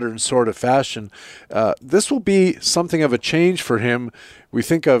modern sort of fashion. This will be something of a change for him. We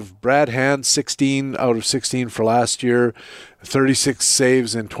think of Brad Hand, 16 out of 16 for last year, 36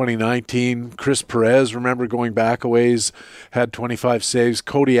 saves in 2019. Chris Perez, remember going back a ways, had 25 saves.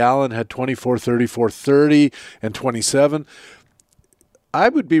 Cody Allen had 24, 34, 30, and 27. I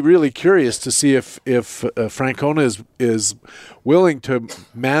would be really curious to see if Francona is willing to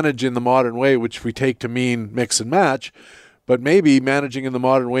manage in the modern way, which we take to mean mix and match, but maybe managing in the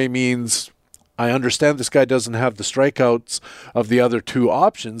modern way means, I understand this guy doesn't have the strikeouts of the other two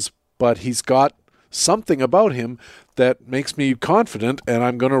options, but he's got something about him that makes me confident, and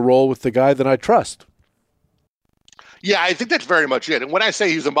I'm going to roll with the guy that I trust. Yeah, I think that's very much it. And when I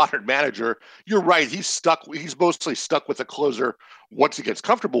say he's a modern manager, you're right. He's mostly stuck with a closer once he gets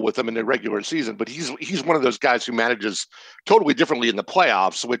comfortable with them in the regular season. But he's one of those guys who manages totally differently in the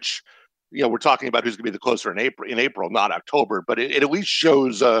playoffs, which, we're talking about who's going to be the closer in April, not October. But it at least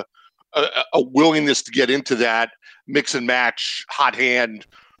shows a willingness to get into that mix and match, hot hand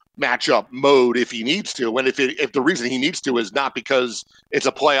matchup mode if he needs to. And if the reason he needs to is not because it's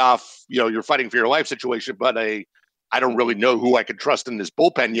a playoff, you're fighting for your life situation, but I don't really know who I could trust in this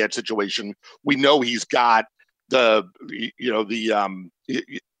bullpen yet situation. We know he's got the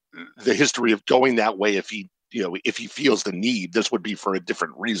history of going that way. If he feels the need, this would be for a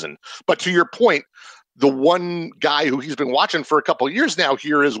different reason. But to your point, the one guy who he's been watching for a couple of years now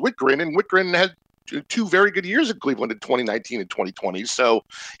here is Wittgren, and Wittgren had 2 very good years in Cleveland in 2019 and 2020. So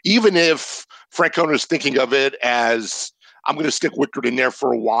even if Francona is thinking of it as, I'm going to stick Wittgren in there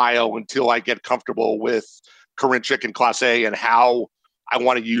for a while until I get comfortable with Karinchak and Clase and how I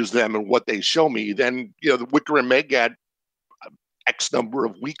want to use them and what they show me, then the Wittgren may get X number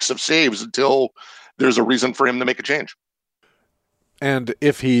of weeks of saves until there's a reason for him to make a change. And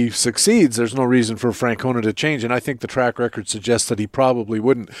if he succeeds, there's no reason for Francona to change. And I think the track record suggests that he probably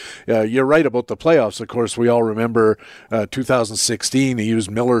wouldn't. You're right about the playoffs. Of course, we all remember 2016. He used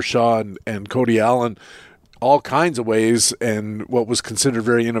Miller, Shaw, and Cody Allen all kinds of ways, and what was considered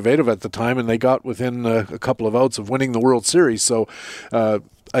very innovative at the time, and they got within a couple of outs of winning the World Series. So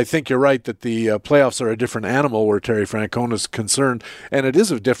I think you're right that the playoffs are a different animal where Terry Francona is concerned, and it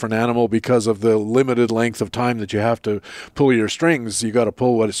is a different animal because of the limited length of time that you have to pull your strings. You got to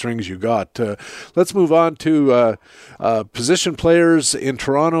pull what strings you got. Let's move on to position players in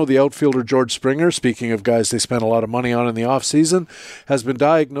Toronto. The outfielder George Springer, speaking of guys they spent a lot of money on in the offseason, has been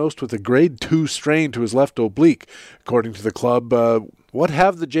diagnosed with a grade 2 strain to his left oblique, according to the club. What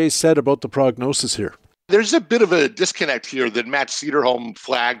have the Jays said about the prognosis here? There's a bit of a disconnect here that Matt Cederholm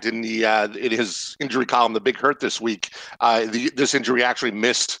flagged in his injury column, the Big Hurt this week. This injury actually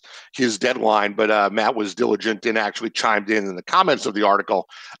missed his deadline, but Matt was diligent and actually chimed in the comments of the article.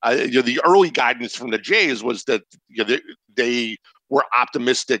 The early guidance from the Jays was that they were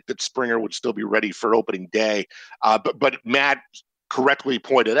optimistic that Springer would still be ready for opening day. But Matt correctly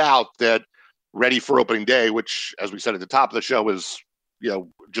pointed out that ready for opening day, which, as we said at the top of the show, is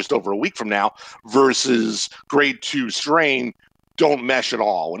just over a week from now, versus grade 2 strain don't mesh at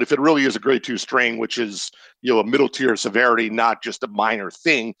all. And if it really is a grade 2 strain, which is, a middle tier severity, not just a minor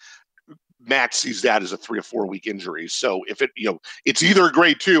thing, Matt sees that as a 3 or 4 week injury. So if it's either a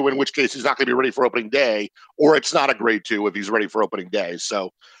grade 2, in which case he's not going to be ready for opening day, or it's not a grade 2 if he's ready for opening day.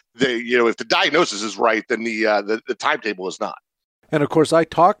 So if the diagnosis is right, then the timetable is not. And, of course, I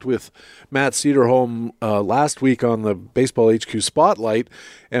talked with Matt Cederholm last week on the Baseball HQ Spotlight,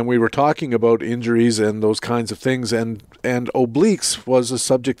 and we were talking about injuries and those kinds of things, and obliques was a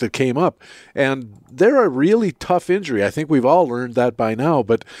subject that came up. And they're a really tough injury. I think we've all learned that by now,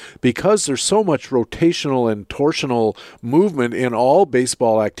 but because there's so much rotational and torsional movement in all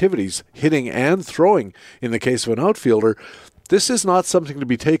baseball activities, hitting and throwing in the case of an outfielder, this is not something to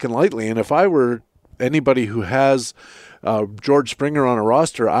be taken lightly. And if I were anybody who has George Springer on a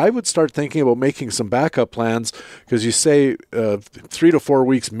roster, I would start thinking about making some backup plans, because you say 3 to 4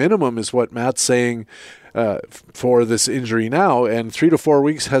 weeks minimum is what Matt's saying for this injury now, and 3 to 4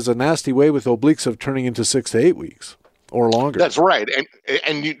 weeks has a nasty way with obliques of turning into 6 to 8 weeks or longer. That's right.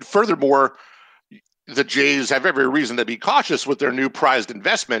 And furthermore, the Jays have every reason to be cautious with their new prized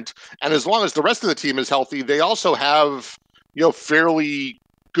investment, and as long as the rest of the team is healthy, they also have fairly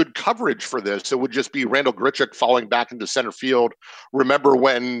good coverage for this. It would just be Randal Grichuk falling back into center field. Remember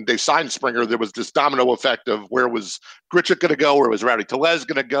when they signed Springer, there was this domino effect of where was Grichuk going to go? Where was Rowdy Tellez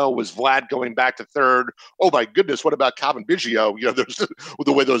going to go? Was Vlad going back to third? Oh my goodness, what about Calvin Biggio? There's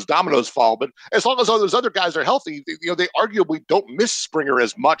the way those dominoes fall. But as long as all those other guys are healthy, they arguably don't miss Springer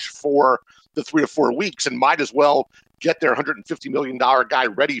as much for the 3 to 4 weeks, and might as well get their $150 million guy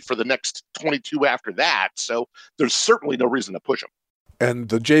ready for the next 22 after that. So there's certainly no reason to push him. And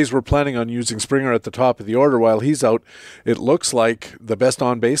the Jays were planning on using Springer at the top of the order while he's out. It looks like the best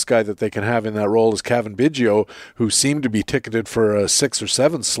on-base guy that they can have in that role is Calvin Biggio, who seemed to be ticketed for a 6 or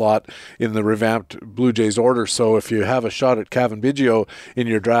 7 slot in the revamped Blue Jays order. So if you have a shot at Calvin Biggio in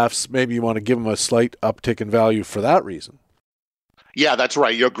your drafts, maybe you want to give him a slight uptick in value for that reason. Yeah, that's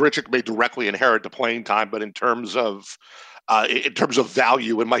right. Grichuk may directly inherit the playing time, but in terms of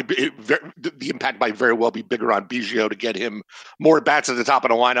value, the impact might very well be bigger on Biggio to get him more at bats at the top of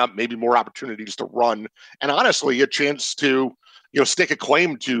the lineup, maybe more opportunities to run, and honestly, a chance to stake a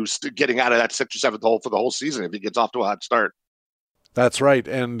claim to getting out of that 6th or 7th hole for the whole season if he gets off to a hot start. That's right.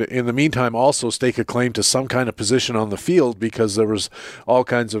 And in the meantime, also stake a claim to some kind of position on the field, because there was all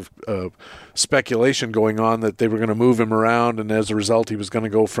kinds of speculation going on that they were going to move him around, and as a result, he was going to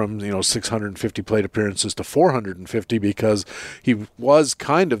go from 650 plate appearances to 450, because he was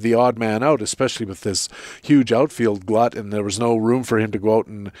kind of the odd man out, especially with this huge outfield glut, and there was no room for him to go out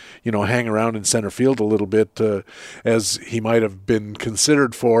and hang around in center field a little bit as he might have been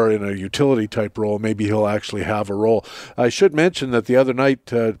considered for in a utility type role. Maybe he'll actually have a role. I should mention that the other night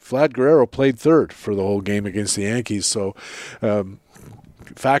Vlad Guerrero played third for the whole game against the Yankees, so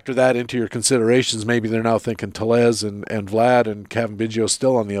factor that into your considerations. Maybe they're now thinking Tellez and Vlad and Calvin Biggio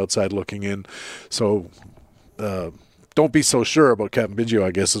still on the outside looking in. So don't be so sure about Calvin Biggio,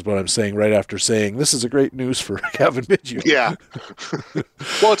 I guess is what I'm saying right after saying this is a great news for Calvin Biggio. Yeah.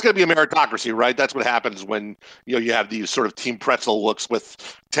 Well, it's going to be a meritocracy, right? That's what happens when you have these sort of team pretzel looks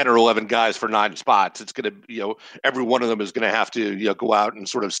with 10 or 11 guys for 9 spots. It's going to, every one of them is going to have to go out and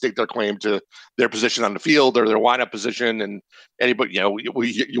sort of stake their claim to their position on the field or their lineup position. And anybody,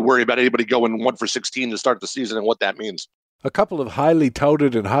 you worry about anybody going 1 for 16 to start the season and what that means. A couple of highly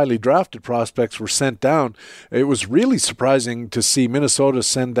touted and highly drafted prospects were sent down. It was really surprising to see Minnesota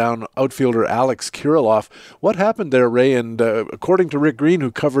send down outfielder Alex Kirilloff. What happened there, Ray? And according to Rick Green, who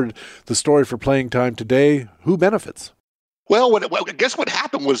covered the story for Playing Time today, who benefits? Well, I guess what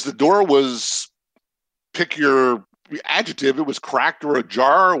happened was the door was, pick your adjective, it was cracked or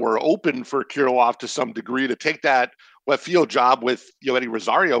ajar or open for Kirilloff to some degree to take that left field job with Eddie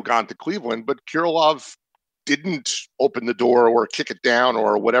Rosario gone to Cleveland, but Kirilloff didn't open the door or kick it down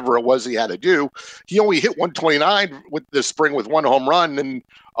or whatever it was he had to do. He only hit 129 with this spring with 1 home run and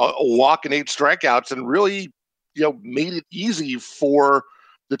a walk and 8 strikeouts, and really, made it easy for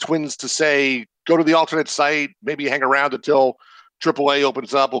the Twins to say, go to the alternate site, maybe hang around until AAA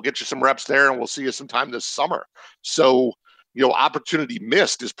opens up. We'll get you some reps there and we'll see you sometime this summer. So, opportunity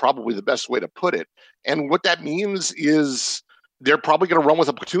missed is probably the best way to put it. And what that means is they're probably going to run with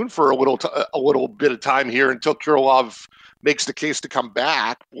a platoon for a little bit of time here until Kirilloff makes the case to come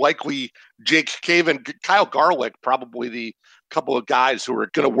back. Likely Jake Cave and Kyle Garlick, probably the couple of guys who are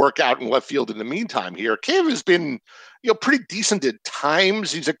going to work out in left field in the meantime here. Cave has been, pretty decent at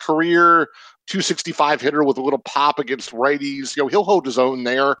times. He's a career 265 hitter with a little pop against righties. He'll hold his own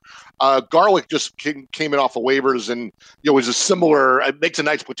there. Garlick just came in off of waivers and, is a similar, it makes a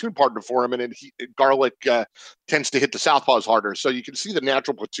nice platoon partner for him. And Garlick tends to hit the southpaws harder. So you can see the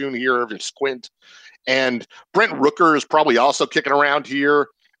natural platoon here if you squint. And Brent Rooker is probably also kicking around here.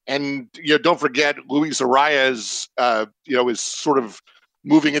 And, don't forget Luis Arias, is sort of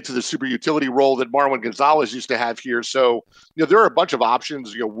moving into the super utility role that Marwin Gonzalez used to have here. So, there are a bunch of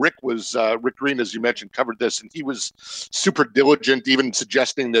options. Rick Green, as you mentioned, covered this, and he was super diligent, even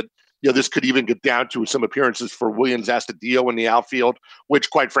suggesting that, this could even get down to some appearances for Willians Astudillo in the outfield, which,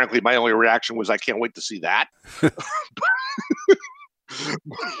 quite frankly, my only reaction was, I can't wait to see that.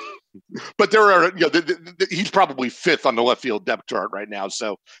 But there are, he's probably 5th on the left field depth chart right now.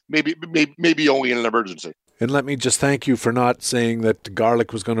 So maybe only in an emergency. And let me just thank you for not saying that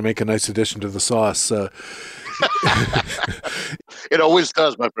Garlic was going to make a nice addition to the sauce. It always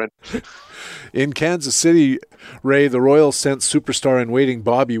does, my friend. In Kansas City, Ray, the Royals sent superstar in waiting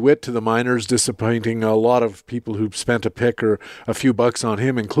Bobby Witt to the minors, disappointing a lot of people who've spent a pick or a few bucks on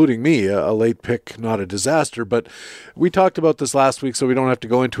him, including me. A late pick, not a disaster. But we talked about this last week, so we don't have to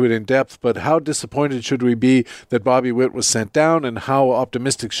go into it in depth. But how disappointed should we be that Bobby Witt was sent down, and how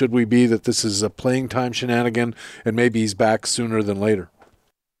optimistic should we be that this is a playing time shenanigan and maybe he's back sooner than later?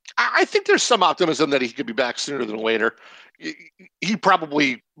 I think there's some optimism that he could be back sooner than later. He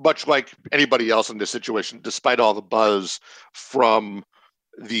probably, much like anybody else in this situation, despite all the buzz from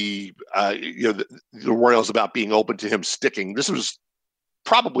the Royals about being open to him sticking, this was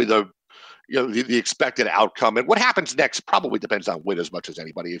probably the expected outcome. And what happens next probably depends on Witt as much as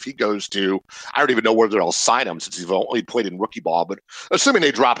anybody. If he goes to, I don't even know whether they'll sign him since he's only played in rookie ball, but assuming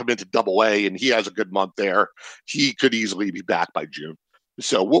they drop him into Double-A and he has a good month there, he could easily be back by June.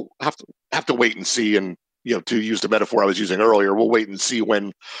 So we'll have to wait and see. And, to use the metaphor I was using earlier, we'll wait and see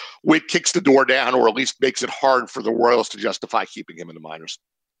when Witt kicks the door down, or at least makes it hard for the Royals to justify keeping him in the minors.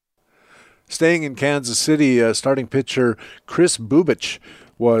 Staying in Kansas City, starting pitcher Kris Bubic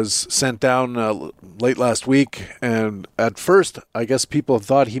was sent down late last week. And at first, I guess people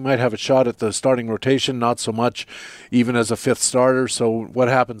thought he might have a shot at the starting rotation, not so much even as a 5th starter. So what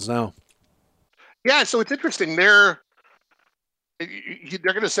happens now? Yeah, so it's interesting. They're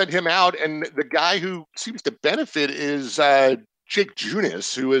going to send him out, and the guy who seems to benefit is Jake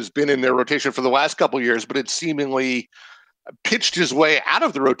Junis, who has been in their rotation for the last couple of years, but had seemingly pitched his way out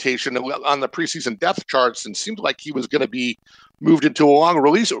of the rotation on the preseason depth charts and seemed like he was going to be moved into a long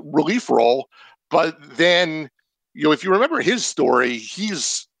relief role. But then, if you remember his story,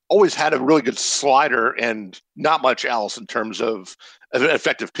 he's always had a really good slider and not much else in terms of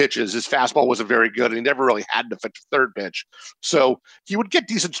effective pitches. His fastball wasn't very good, and he never really had an effective third pitch. So he would get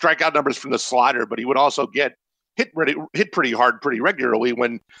decent strikeout numbers from the slider, but he would also get hit pretty hard, pretty regularly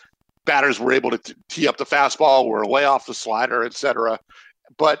when batters were able to tee up the fastball or lay off the slider, etc.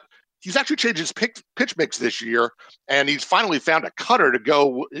 But he's actually changed his pitch mix this year, and he's finally found a cutter to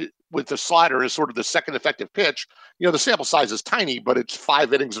go with the slider as sort of the second effective pitch. The sample size is tiny, but it's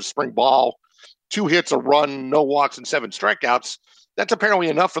 5 innings of spring ball, 2 hits, a run, no walks, and 7 strikeouts. That's apparently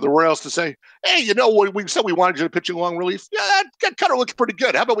enough for the Royals to say, hey, we said we wanted you to pitch in long relief. Yeah, that cutter looks pretty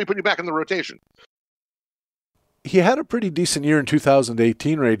good. How about we put you back in the rotation? He had a pretty decent year in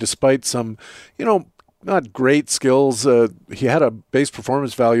 2018, Ray, despite some, not great skills. He had a base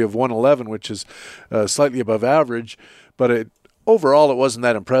performance value of 111, which is slightly above average, but overall it wasn't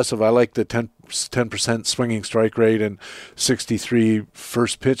that impressive. I like the 10% swinging strike rate and 63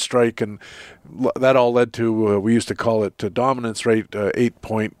 first pitch strike, and that all led to, we used to call it dominance rate,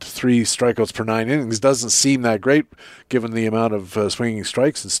 8.3 strikeouts per 9 innings. Doesn't seem that great given the amount of swinging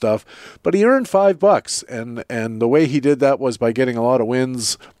strikes and stuff, but he earned $5, and the way he did that was by getting a lot of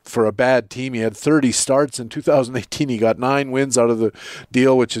wins for a bad team. He had 30 starts in 2018. He got 9 wins out of the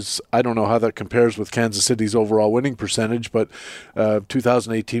deal, which is, I don't know how that compares with Kansas City's overall winning percentage, but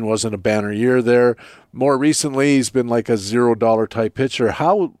 2018 wasn't a banner year. here, there. More recently, he's been like a $0 type pitcher.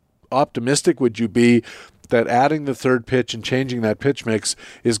 How optimistic would you be that adding the third pitch and changing that pitch mix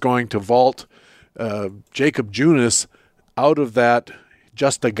is going to vault Jakob Junis out of that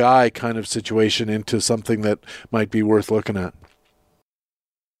just a guy kind of situation into something that might be worth looking at?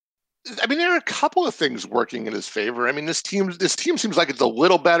 I mean, there are a couple of things working in his favor. I mean, this team seems like it's a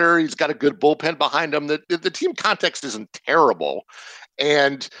little better. He's got a good bullpen behind him. The team context isn't terrible.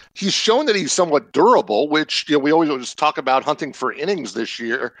 And he's shown that he's somewhat durable, which, you know, we always talk about hunting for innings this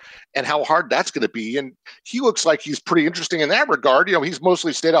year and how hard that's going to be. And he looks like he's pretty interesting in that regard. You know, he's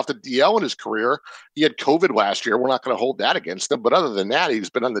mostly stayed off the DL in his career. He had COVID last year. We're not going to hold that against him. But other than that, he's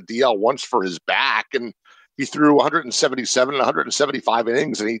been on the DL once for his back. And he threw 177 and 175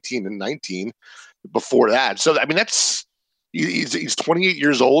 innings in 18 and 19 before that. So, I mean, he's 28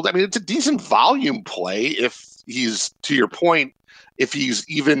 years old. I mean, it's a decent volume play if he's, to your point, if he's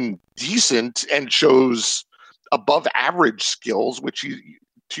even decent and shows above average skills, which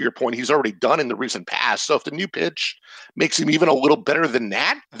to your point, he's already done in the recent past. So if the new pitch makes him even a little better than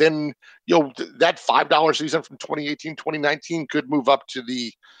that, then, you know, that $5 season from 2018, 2019 could move up to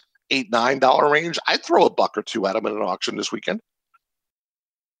the $8, $9 range. I'd throw $1 or $2 at him in an auction this weekend.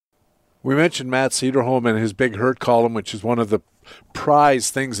 We mentioned Matt Cederholm and his big hurt column, which is one of the prize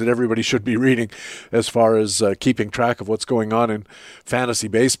things that everybody should be reading as far as keeping track of what's going on in fantasy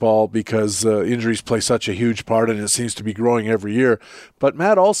baseball, because injuries play such a huge part and it seems to be growing every year. But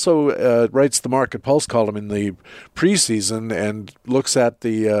Matt also writes the Market Pulse column in the preseason and looks at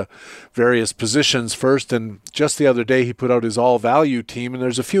the various positions first. And just the other day he put out his all-value team, and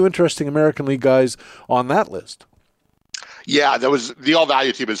there's a few interesting American League guys on that list. Yeah, that was the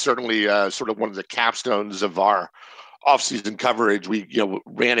all-value team is certainly sort of one of the capstones of our off-season coverage. We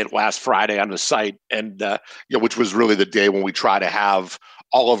ran it last Friday on the site, and which was really the day when we try to have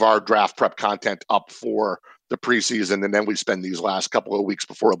all of our draft prep content up for the preseason, and then we spend these last couple of weeks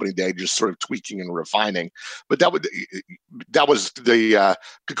before opening day just sort of tweaking and refining. But that was the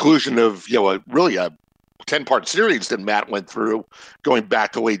conclusion of really a 10-part series that Matt went through going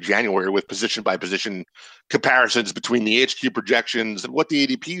back to late January with position by position comparisons between the HQ projections and what the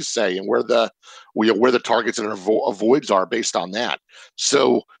ADPs say and where the targets and avoids are based on that.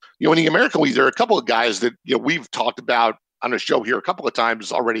 So, in the American League, there are a couple of guys that we've talked about on a show here a couple of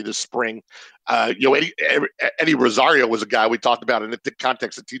times already this spring. Eddie Rosario was a guy we talked about in the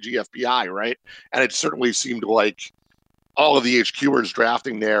context of TGFBI, right? And it certainly seemed like all of the HQers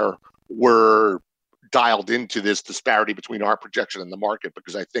drafting there were dialed into this disparity between our projection and the market,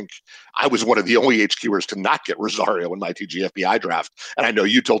 because I think I was one of the only HQers to not get Rosario in my TGFBI draft. And I know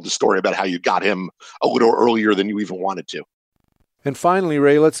you told the story about how you got him a little earlier than you even wanted to. And finally,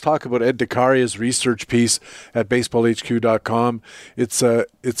 Ray, let's talk about Ed DeCaria's research piece at baseballhq.com.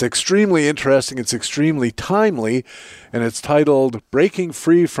 It's extremely interesting, it's extremely timely, and it's titled Breaking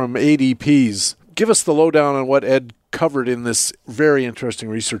Free from ADPs. Give us the lowdown on what Ed covered in this very interesting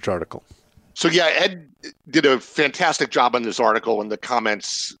research article. So, Ed did a fantastic job on this article, and the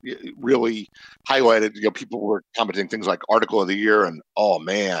comments really highlighted, people were commenting things like article of the year and, oh,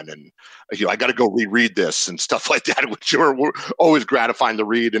 man, and, I got to go reread this and stuff like that, which were always gratifying to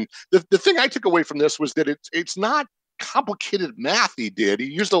read. And the thing I took away from this was that it's not complicated math he did. He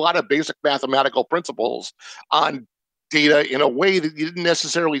used a lot of basic mathematical principles on data in a way that you didn't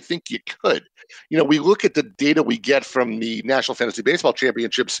necessarily think you could. We look at the data we get from the National Fantasy Baseball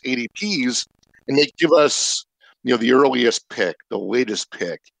Championships ADPs, and they give us, the earliest pick, the latest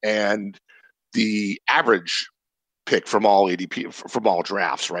pick, and the average pick from all ADP, from all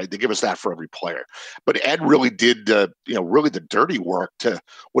drafts, right? They give us that for every player. But Ed really did, really the dirty work to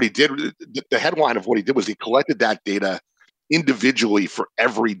what he did. The headline of what he did was he collected that data individually for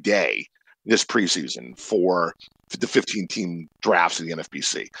every day this preseason for the 15-team drafts in the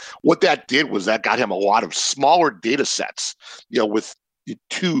NFBC. What that did was that got him a lot of smaller data sets, with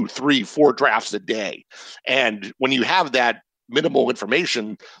 2, 3, 4 drafts a day. And when you have that minimal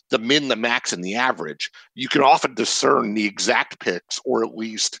information, the min, the max, and the average, you can often discern the exact picks, or at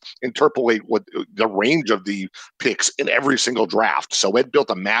least interpolate what the range of the picks in every single draft. So Ed built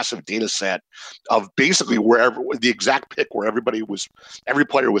a massive data set of basically wherever the exact pick where every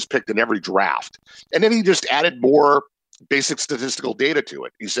player was picked in every draft. And then he just added more basic statistical data to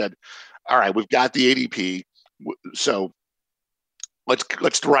it. He said, all right, we've got the ADP. So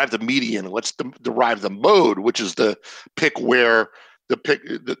let's derive the median. Let's derive the mode, which is the pick where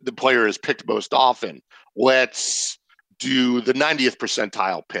the player is picked most often. Let's do the 90th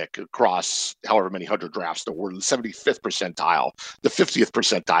percentile pick across however many 100 drafts there were, the 75th percentile, the 50th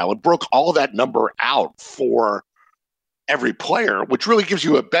percentile, and broke all that number out for every player, which really gives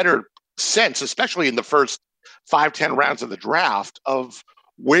you a better sense, especially in the first 5-10 rounds of the draft, of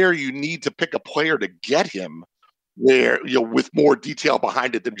where you need to pick a player to get him, where, with more detail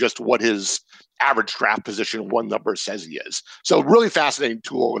behind it than just what his average draft position one number says he is. So really fascinating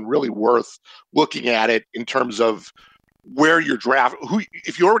tool and really worth looking at it in terms of where your draft,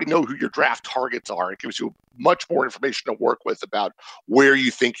 if you already know who your draft targets are, it gives you much more information to work with about where you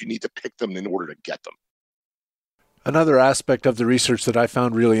think you need to pick them in order to get them. Another aspect of the research that I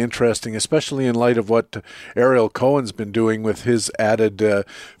found really interesting, especially in light of what Ariel Cohen's been doing with his added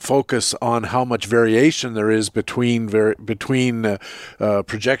focus on how much variation there is between projection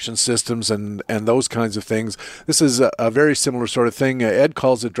systems and those kinds of things. This is a very similar sort of thing. Ed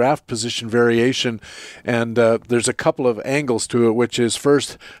calls it draft position variation, and there's a couple of angles to it, which is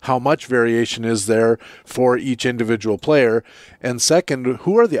first, how much variation is there for each individual player, and second,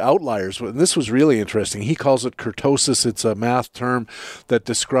 who are the outliers? And this was really interesting. He calls it kurtosis. It's a math term that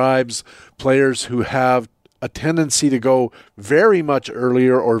describes players who have a tendency to go very much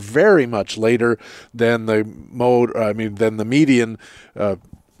earlier or very much later than the median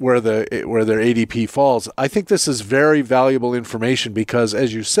where their ADP falls. I think this is very valuable information because,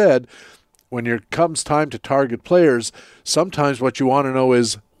 as you said, when it comes time to target players, sometimes what you want to know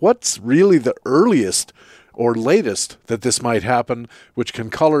is what's really the earliest or latest that this might happen, which can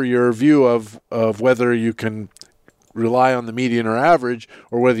color your view of whether you can rely on the median or average,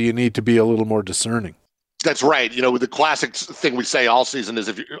 or whether you need to be a little more discerning. That's right. The classic thing we say all season is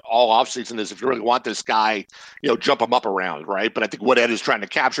if you really want this guy, jump him up around, right? But I think what Ed is trying to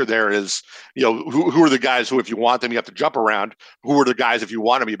capture there is, who are the guys who, if you want them, you have to jump around. Who are the guys, if you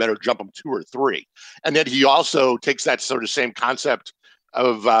want them, you better jump them 2 or 3. And then he also takes that sort of same concept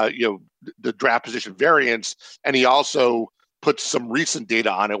of, the draft position variance, and he also puts some recent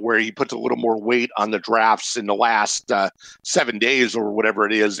data on it where he puts a little more weight on the drafts in the last 7 days or whatever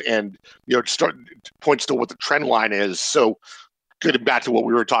it is, and points to what the trend line is. So getting back to what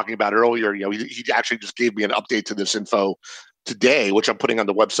we were talking about earlier, he actually just gave me an update to this info today, which I'm putting on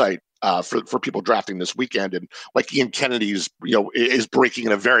the website for people drafting this weekend. And like Ian Kennedy's, is breaking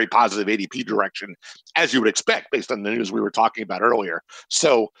in a very positive ADP direction, as you would expect based on the news we were talking about earlier.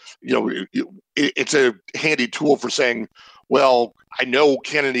 So, it's a handy tool for saying, well, I know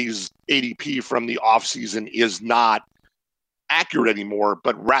Kennedy's ADP from the offseason is not accurate anymore,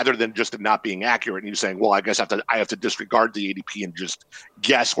 but rather than just it not being accurate and you saying, well, I guess I have to disregard the ADP and just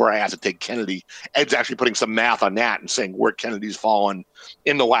guess where I have to take Kennedy, Ed's actually putting some math on that and saying where Kennedy's fallen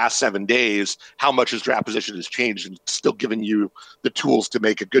in the last 7 days, how much his draft position has changed, and still giving you the tools to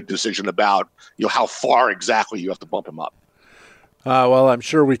make a good decision about how far exactly you have to bump him up. Well, I'm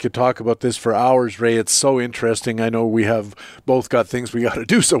sure we could talk about this for hours, Ray. It's so interesting. I know we have both got things we got to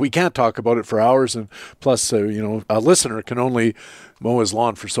do, so we can't talk about it for hours. And plus, a listener can only mow his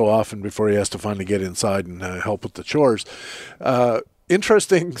lawn for so often before he has to finally get inside and help with the chores.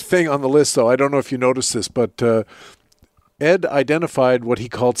 Interesting thing on the list, though, I don't know if you noticed this, but Ed identified what he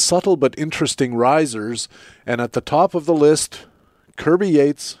called subtle but interesting risers, and at the top of the list, Kirby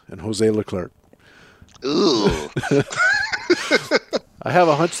Yates and Jose Leclerc. Ooh. I have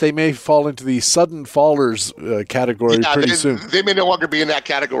a hunch they may fall into the sudden fallers category pretty soon. They may no longer be in that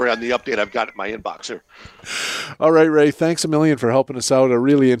category on the update I've got in my inbox here. All right, Ray, thanks a million for helping us out. A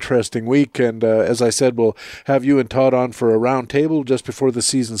really interesting week. And as I said, we'll have you and Todd on for a round table just before the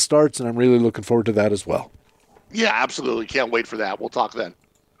season starts, and I'm really looking forward to that as well. Yeah, absolutely. Can't wait for that. We'll talk then.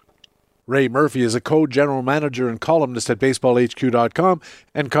 Ray Murphy is a co-general manager and columnist at BaseballHQ.com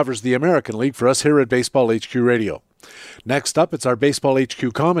and covers the American League for us here at Baseball HQ Radio. Next up, it's our Baseball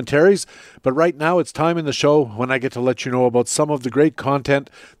HQ commentaries, but right now it's time in the show when I get to let you know about some of the great content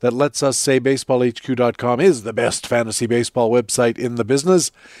that lets us say BaseballHQ.com is the best fantasy baseball website in the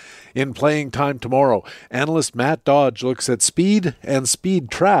business. In Playing Time Tomorrow, analyst Matt Dodge looks at speed and speed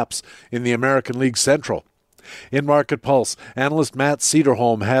traps in the American League Central. In Market Pulse, analyst Matt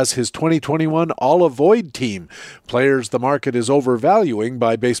Cederholm has his 2021 all-avoid team, players the market is overvaluing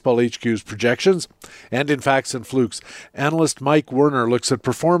by Baseball HQ's projections. And in Facts and Flukes, analyst Mike Werner looks at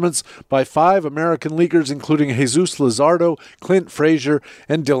performance by 5 American leaguers, including Jesus Luzardo, Clint Frazier,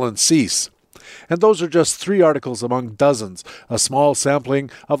 and Dylan Cease. And those are just 3 articles among dozens, a small sampling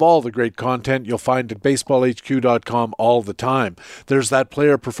of all the great content you'll find at BaseballHQ.com all the time. There's that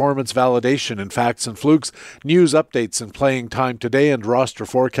player performance validation in Facts and Flukes, news updates in Playing Time Today, and roster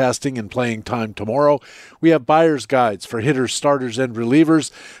forecasting in Playing Time Tomorrow. We have buyer's guides for hitters, starters, and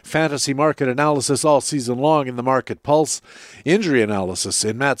relievers, fantasy market analysis all season long in the Market Pulse, injury analysis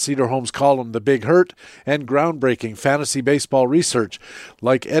in Matt Cederholm's column The Big Hurt, and groundbreaking fantasy baseball research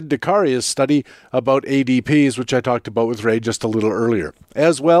like Ed DeCaria's study study about ADPs, which I talked about with Ray just a little earlier.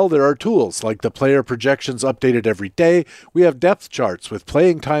 As well, there are tools like the player projections updated every day. We have depth charts with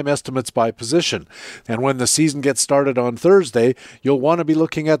playing time estimates by position. And when the season gets started on Thursday, you'll want to be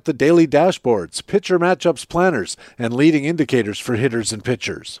looking at the daily dashboards, pitcher matchups planners, and leading indicators for hitters and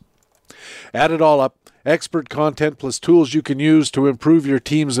pitchers. Add it all up. Expert content plus tools you can use to improve your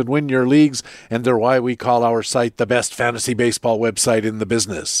teams and win your leagues, and they're why we call our site the best fantasy baseball website in the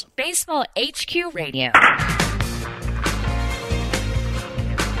business. Baseball HQ Radio.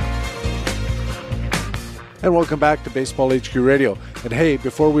 And welcome back to Baseball HQ Radio. And hey,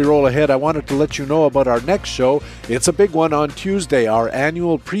 before we roll ahead, I wanted to let you know about our next show. It's a big one on Tuesday, our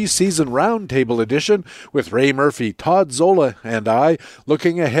annual preseason roundtable edition with Ray Murphy, Todd Zola, and I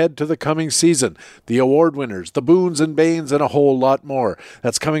looking ahead to the coming season, the award winners, the boons and banes, and a whole lot more.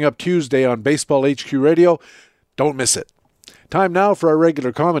 That's coming up Tuesday on Baseball HQ Radio. Don't miss it. Time now for our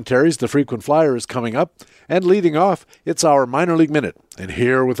regular commentaries. The Frequent Flyer is coming up. And leading off, it's our Minor League Minute. And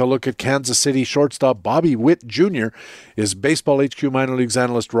here with a look at Kansas City shortstop Bobby Witt Jr. is Baseball HQ Minor Leagues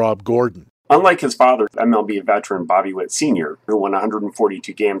analyst Rob Gordon. Unlike his father, MLB veteran Bobby Witt Sr., who won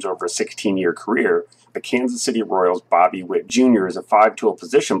 142 games over a 16-year career, the Kansas City Royals' Bobby Witt Jr. is a five-tool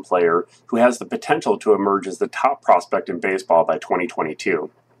position player who has the potential to emerge as the top prospect in baseball by 2022.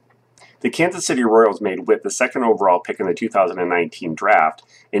 The Kansas City Royals made Witt the second overall pick in the 2019 draft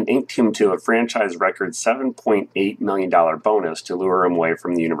and inked him to a franchise record $7.8 million bonus to lure him away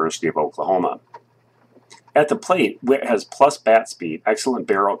from the University of Oklahoma. At the plate, Witt has plus bat speed, excellent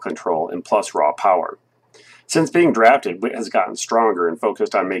barrel control, and plus raw power. Since being drafted, Witt has gotten stronger and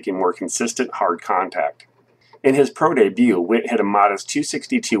focused on making more consistent, hard contact. In his pro debut, Witt hit a modest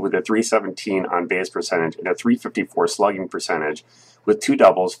 .262 with a .317 on-base percentage and a .354 slugging percentage, with 2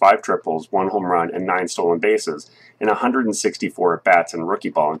 doubles, 5 triples, 1 home run, and 9 stolen bases, and 164 at-bats in rookie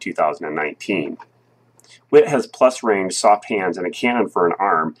ball in 2019. Witt has plus range, soft hands, and a cannon for an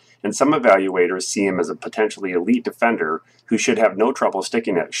arm, and some evaluators see him as a potentially elite defender who should have no trouble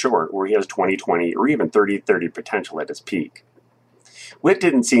sticking at short, where he has 20-20 or even 30-30 potential at his peak. Witt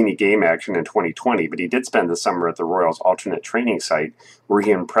didn't see any game action in 2020, but he did spend the summer at the Royals' alternate training site, where he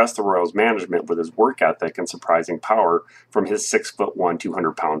impressed the Royals' management with his work ethic and surprising power from his 6'1",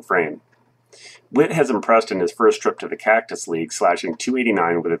 200-pound frame. Witt has impressed in his first trip to the Cactus League, slashing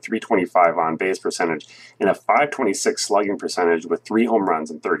 .289 with a .325 on-base percentage and a .526 slugging percentage with 3 home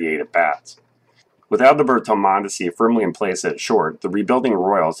runs and 38 at-bats. With Alberto Mondesi firmly in place at short, the rebuilding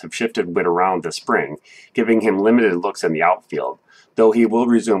Royals have shifted Witt around this spring, giving him limited looks in the outfield, though he will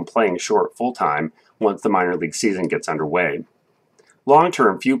resume playing short full-time once the minor league season gets underway.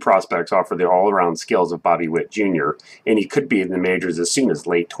 Long-term, few prospects offer the all-around skills of Bobby Witt Jr., and he could be in the majors as soon as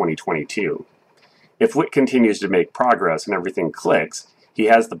late 2022. If Witt continues to make progress and everything clicks, he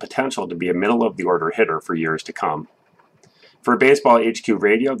has the potential to be a middle-of-the-order hitter for years to come. For Baseball HQ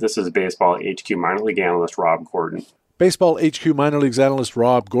Radio, this is Baseball HQ minor league analyst Rob Gordon. Baseball HQ Minor Leagues analyst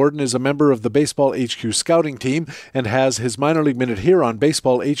Rob Gordon is a member of the Baseball HQ scouting team and has his Minor League Minute here on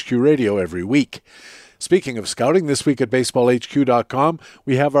Baseball HQ Radio every week. Speaking of scouting, this week at baseballhq.com,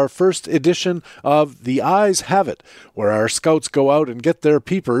 we have our first edition of The Eyes Have It, where our scouts go out and get their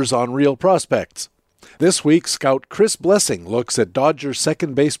peepers on real prospects. This week, scout Chris Blessing looks at Dodgers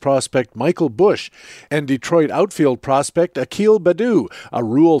second base prospect Michael Busch and Detroit outfield prospect Akil Baddoo, a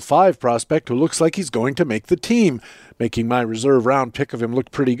Rule 5 prospect who looks like he's going to make the team, making my reserve round pick of him look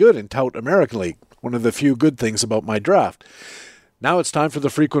pretty good in Tout American League, one of the few good things about my draft. Now it's time for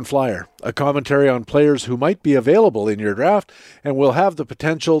the Frequent Flyer, a commentary on players who might be available in your draft and will have the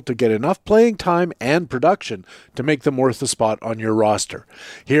potential to get enough playing time and production to make them worth a spot on your roster.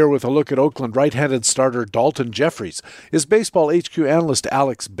 Here with a look at Oakland right-handed starter Dalton Jeffries is Baseball HQ analyst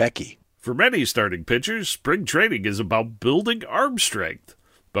Alex Becky. For many starting pitchers, spring training is about building arm strength.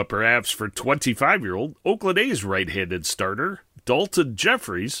 But perhaps for 25-year-old Oakland A's right-handed starter Dalton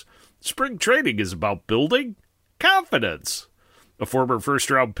Jeffries, spring training is about building confidence. A former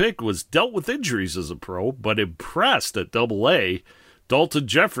first-round pick was dealt with injuries as a pro, but impressed at Double-A. Dalton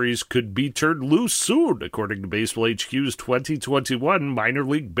Jeffries could be turned loose soon, according to Baseball HQ's 2021 minor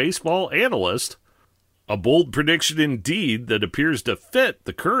league baseball analyst. A bold prediction indeed that appears to fit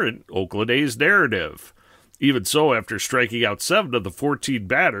the current Oakland A's narrative. Even so, after striking out 7 of the 14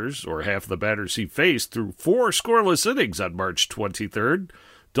 batters, or half the batters he faced, through 4 scoreless innings on March 23rd,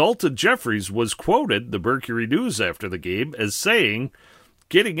 Dalton Jeffries was quoted, the Mercury News after the game, as saying,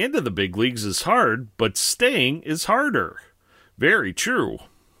 "Getting into the big leagues is hard, but staying is harder." Very true.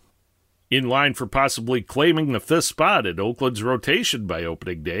 In line for possibly claiming the 5th spot in Oakland's rotation by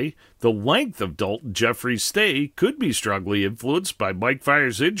opening day, the length of Dalton Jeffries' stay could be strongly influenced by Mike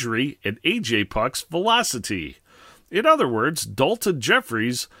Fiers' injury and A.J. Puck's velocity. In other words, Dalton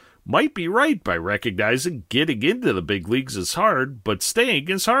Jeffries might be right by recognizing getting into the big leagues is hard, but staying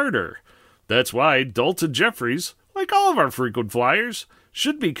is harder. That's why Dalton Jeffries, like all of our frequent flyers,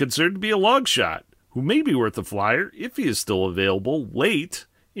 should be considered to be a long shot, who may be worth a flyer if he is still available late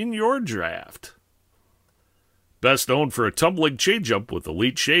in your draft. Best known for a tumbling changeup with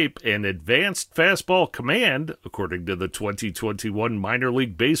elite shape and advanced fastball command, according to the 2021 Minor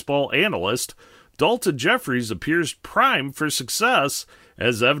League Baseball analyst, Dalton Jeffries appears primed for success,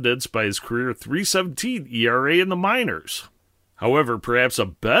 as evidenced by his career .317 ERA in the minors. However, perhaps a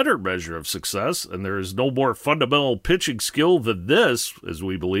better measure of success, and there is no more fundamental pitching skill than this, as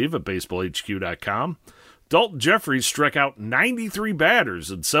we believe at BaseballHQ.com, Dalton Jeffries struck out 93 batters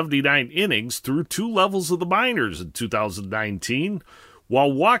in 79 innings through 2 levels of the minors in 2019,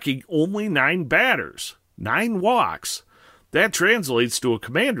 while walking only 9 batters. 9 walks. That translates to a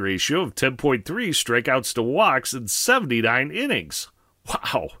command ratio of 10.3 strikeouts to walks in 79 innings.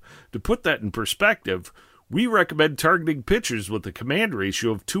 Wow! To put that in perspective, we recommend targeting pitchers with a command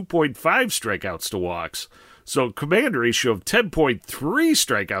ratio of 2.5 strikeouts to walks. So command ratio of 10.3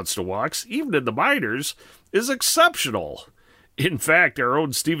 strikeouts to walks, even in the minors, is exceptional. In fact, our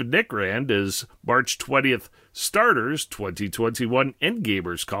own Stephen Nickrand, his March 20th Starters 2021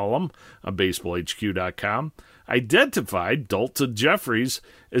 Endgamers column on BaseballHQ.com, identified Dalton Jeffries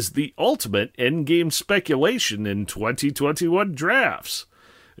as the ultimate endgame speculation in 2021 drafts.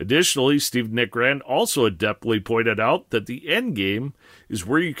 Additionally, Steve Nickrand also adeptly pointed out that the endgame is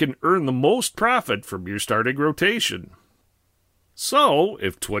where you can earn the most profit from your starting rotation. So,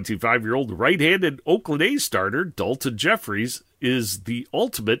 if 25-year-old right-handed Oakland A's starter Dalton Jeffries is the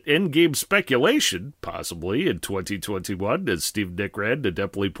ultimate endgame speculation, possibly in 2021, as Steve Nickrand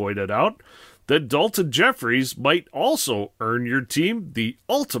adeptly pointed out, then Dalton Jeffries might also earn your team the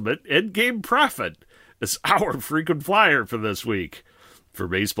ultimate endgame profit as our frequent flyer for this week. For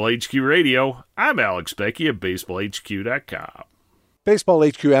Baseball HQ Radio, I'm Alex Becky of BaseballHQ.com. Baseball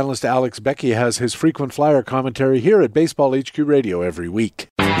HQ analyst Alex Becky has his frequent flyer commentary here at Baseball HQ Radio every week.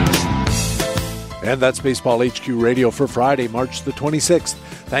 And that's Baseball HQ Radio for Friday, March the 26th.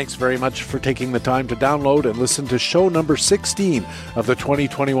 Thanks very much for taking the time to download and listen to show number 16 of the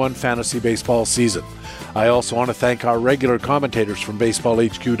 2021 fantasy baseball season. I also want to thank our regular commentators from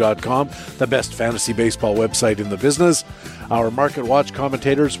BaseballHQ.com, the best fantasy baseball website in the business. Our Market Watch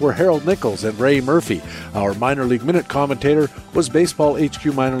commentators were Harold Nichols and Ray Murphy. Our Minor League Minute commentator was Baseball HQ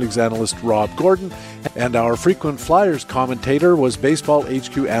Minor Leagues analyst Rob Gordon. And our Frequent Flyers commentator was Baseball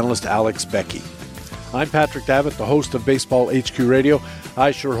HQ analyst Alex Becky. I'm Patrick Davitt, the host of Baseball HQ Radio.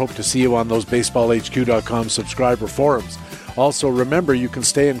 I sure hope to see you on those BaseballHQ.com subscriber forums. Also, remember you can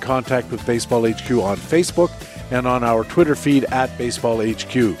stay in contact with Baseball HQ on Facebook and on our Twitter feed at Baseball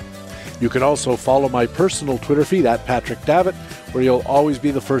HQ. You can also follow my personal Twitter feed at Patrick Davitt, where you'll always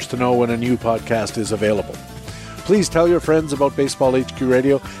be the first to know when a new podcast is available. Please tell your friends about Baseball HQ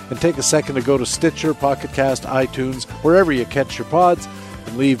Radio and take a second to go to Stitcher, Pocket Cast, iTunes, wherever you catch your pods,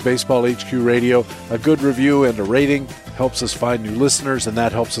 and leave Baseball HQ Radio a good review and a rating. Helps us find new listeners, and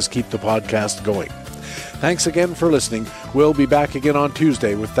that helps us keep the podcast going. Thanks again for listening. We'll be back again on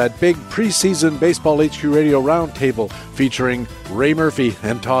Tuesday with that big preseason Baseball HQ Radio Roundtable featuring Ray Murphy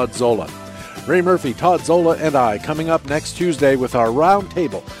and Todd Zola. Ray Murphy, Todd Zola, and I coming up next Tuesday with our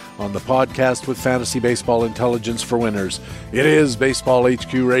Roundtable on the podcast with Fantasy Baseball Intelligence for Winners. It is Baseball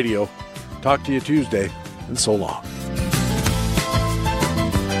HQ Radio. Talk to you Tuesday, and so long.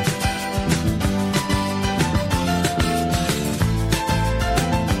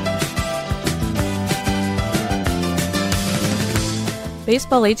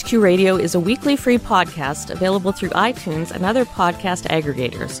 Baseball HQ Radio is a weekly free podcast available through iTunes and other podcast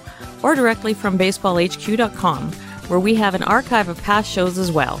aggregators, or directly from BaseballHQ.com, where we have an archive of past shows as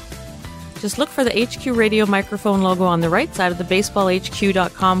well. Just look for the HQ Radio microphone logo on the right side of the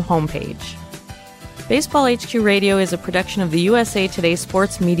BaseballHQ.com homepage. Baseball HQ Radio is a production of the USA Today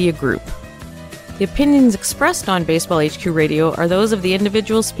Sports Media Group. The opinions expressed on Baseball HQ Radio are those of the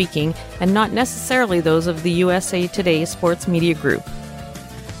individual speaking and not necessarily those of the USA Today Sports Media Group.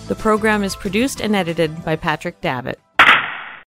 The program is produced and edited by Patrick Davitt.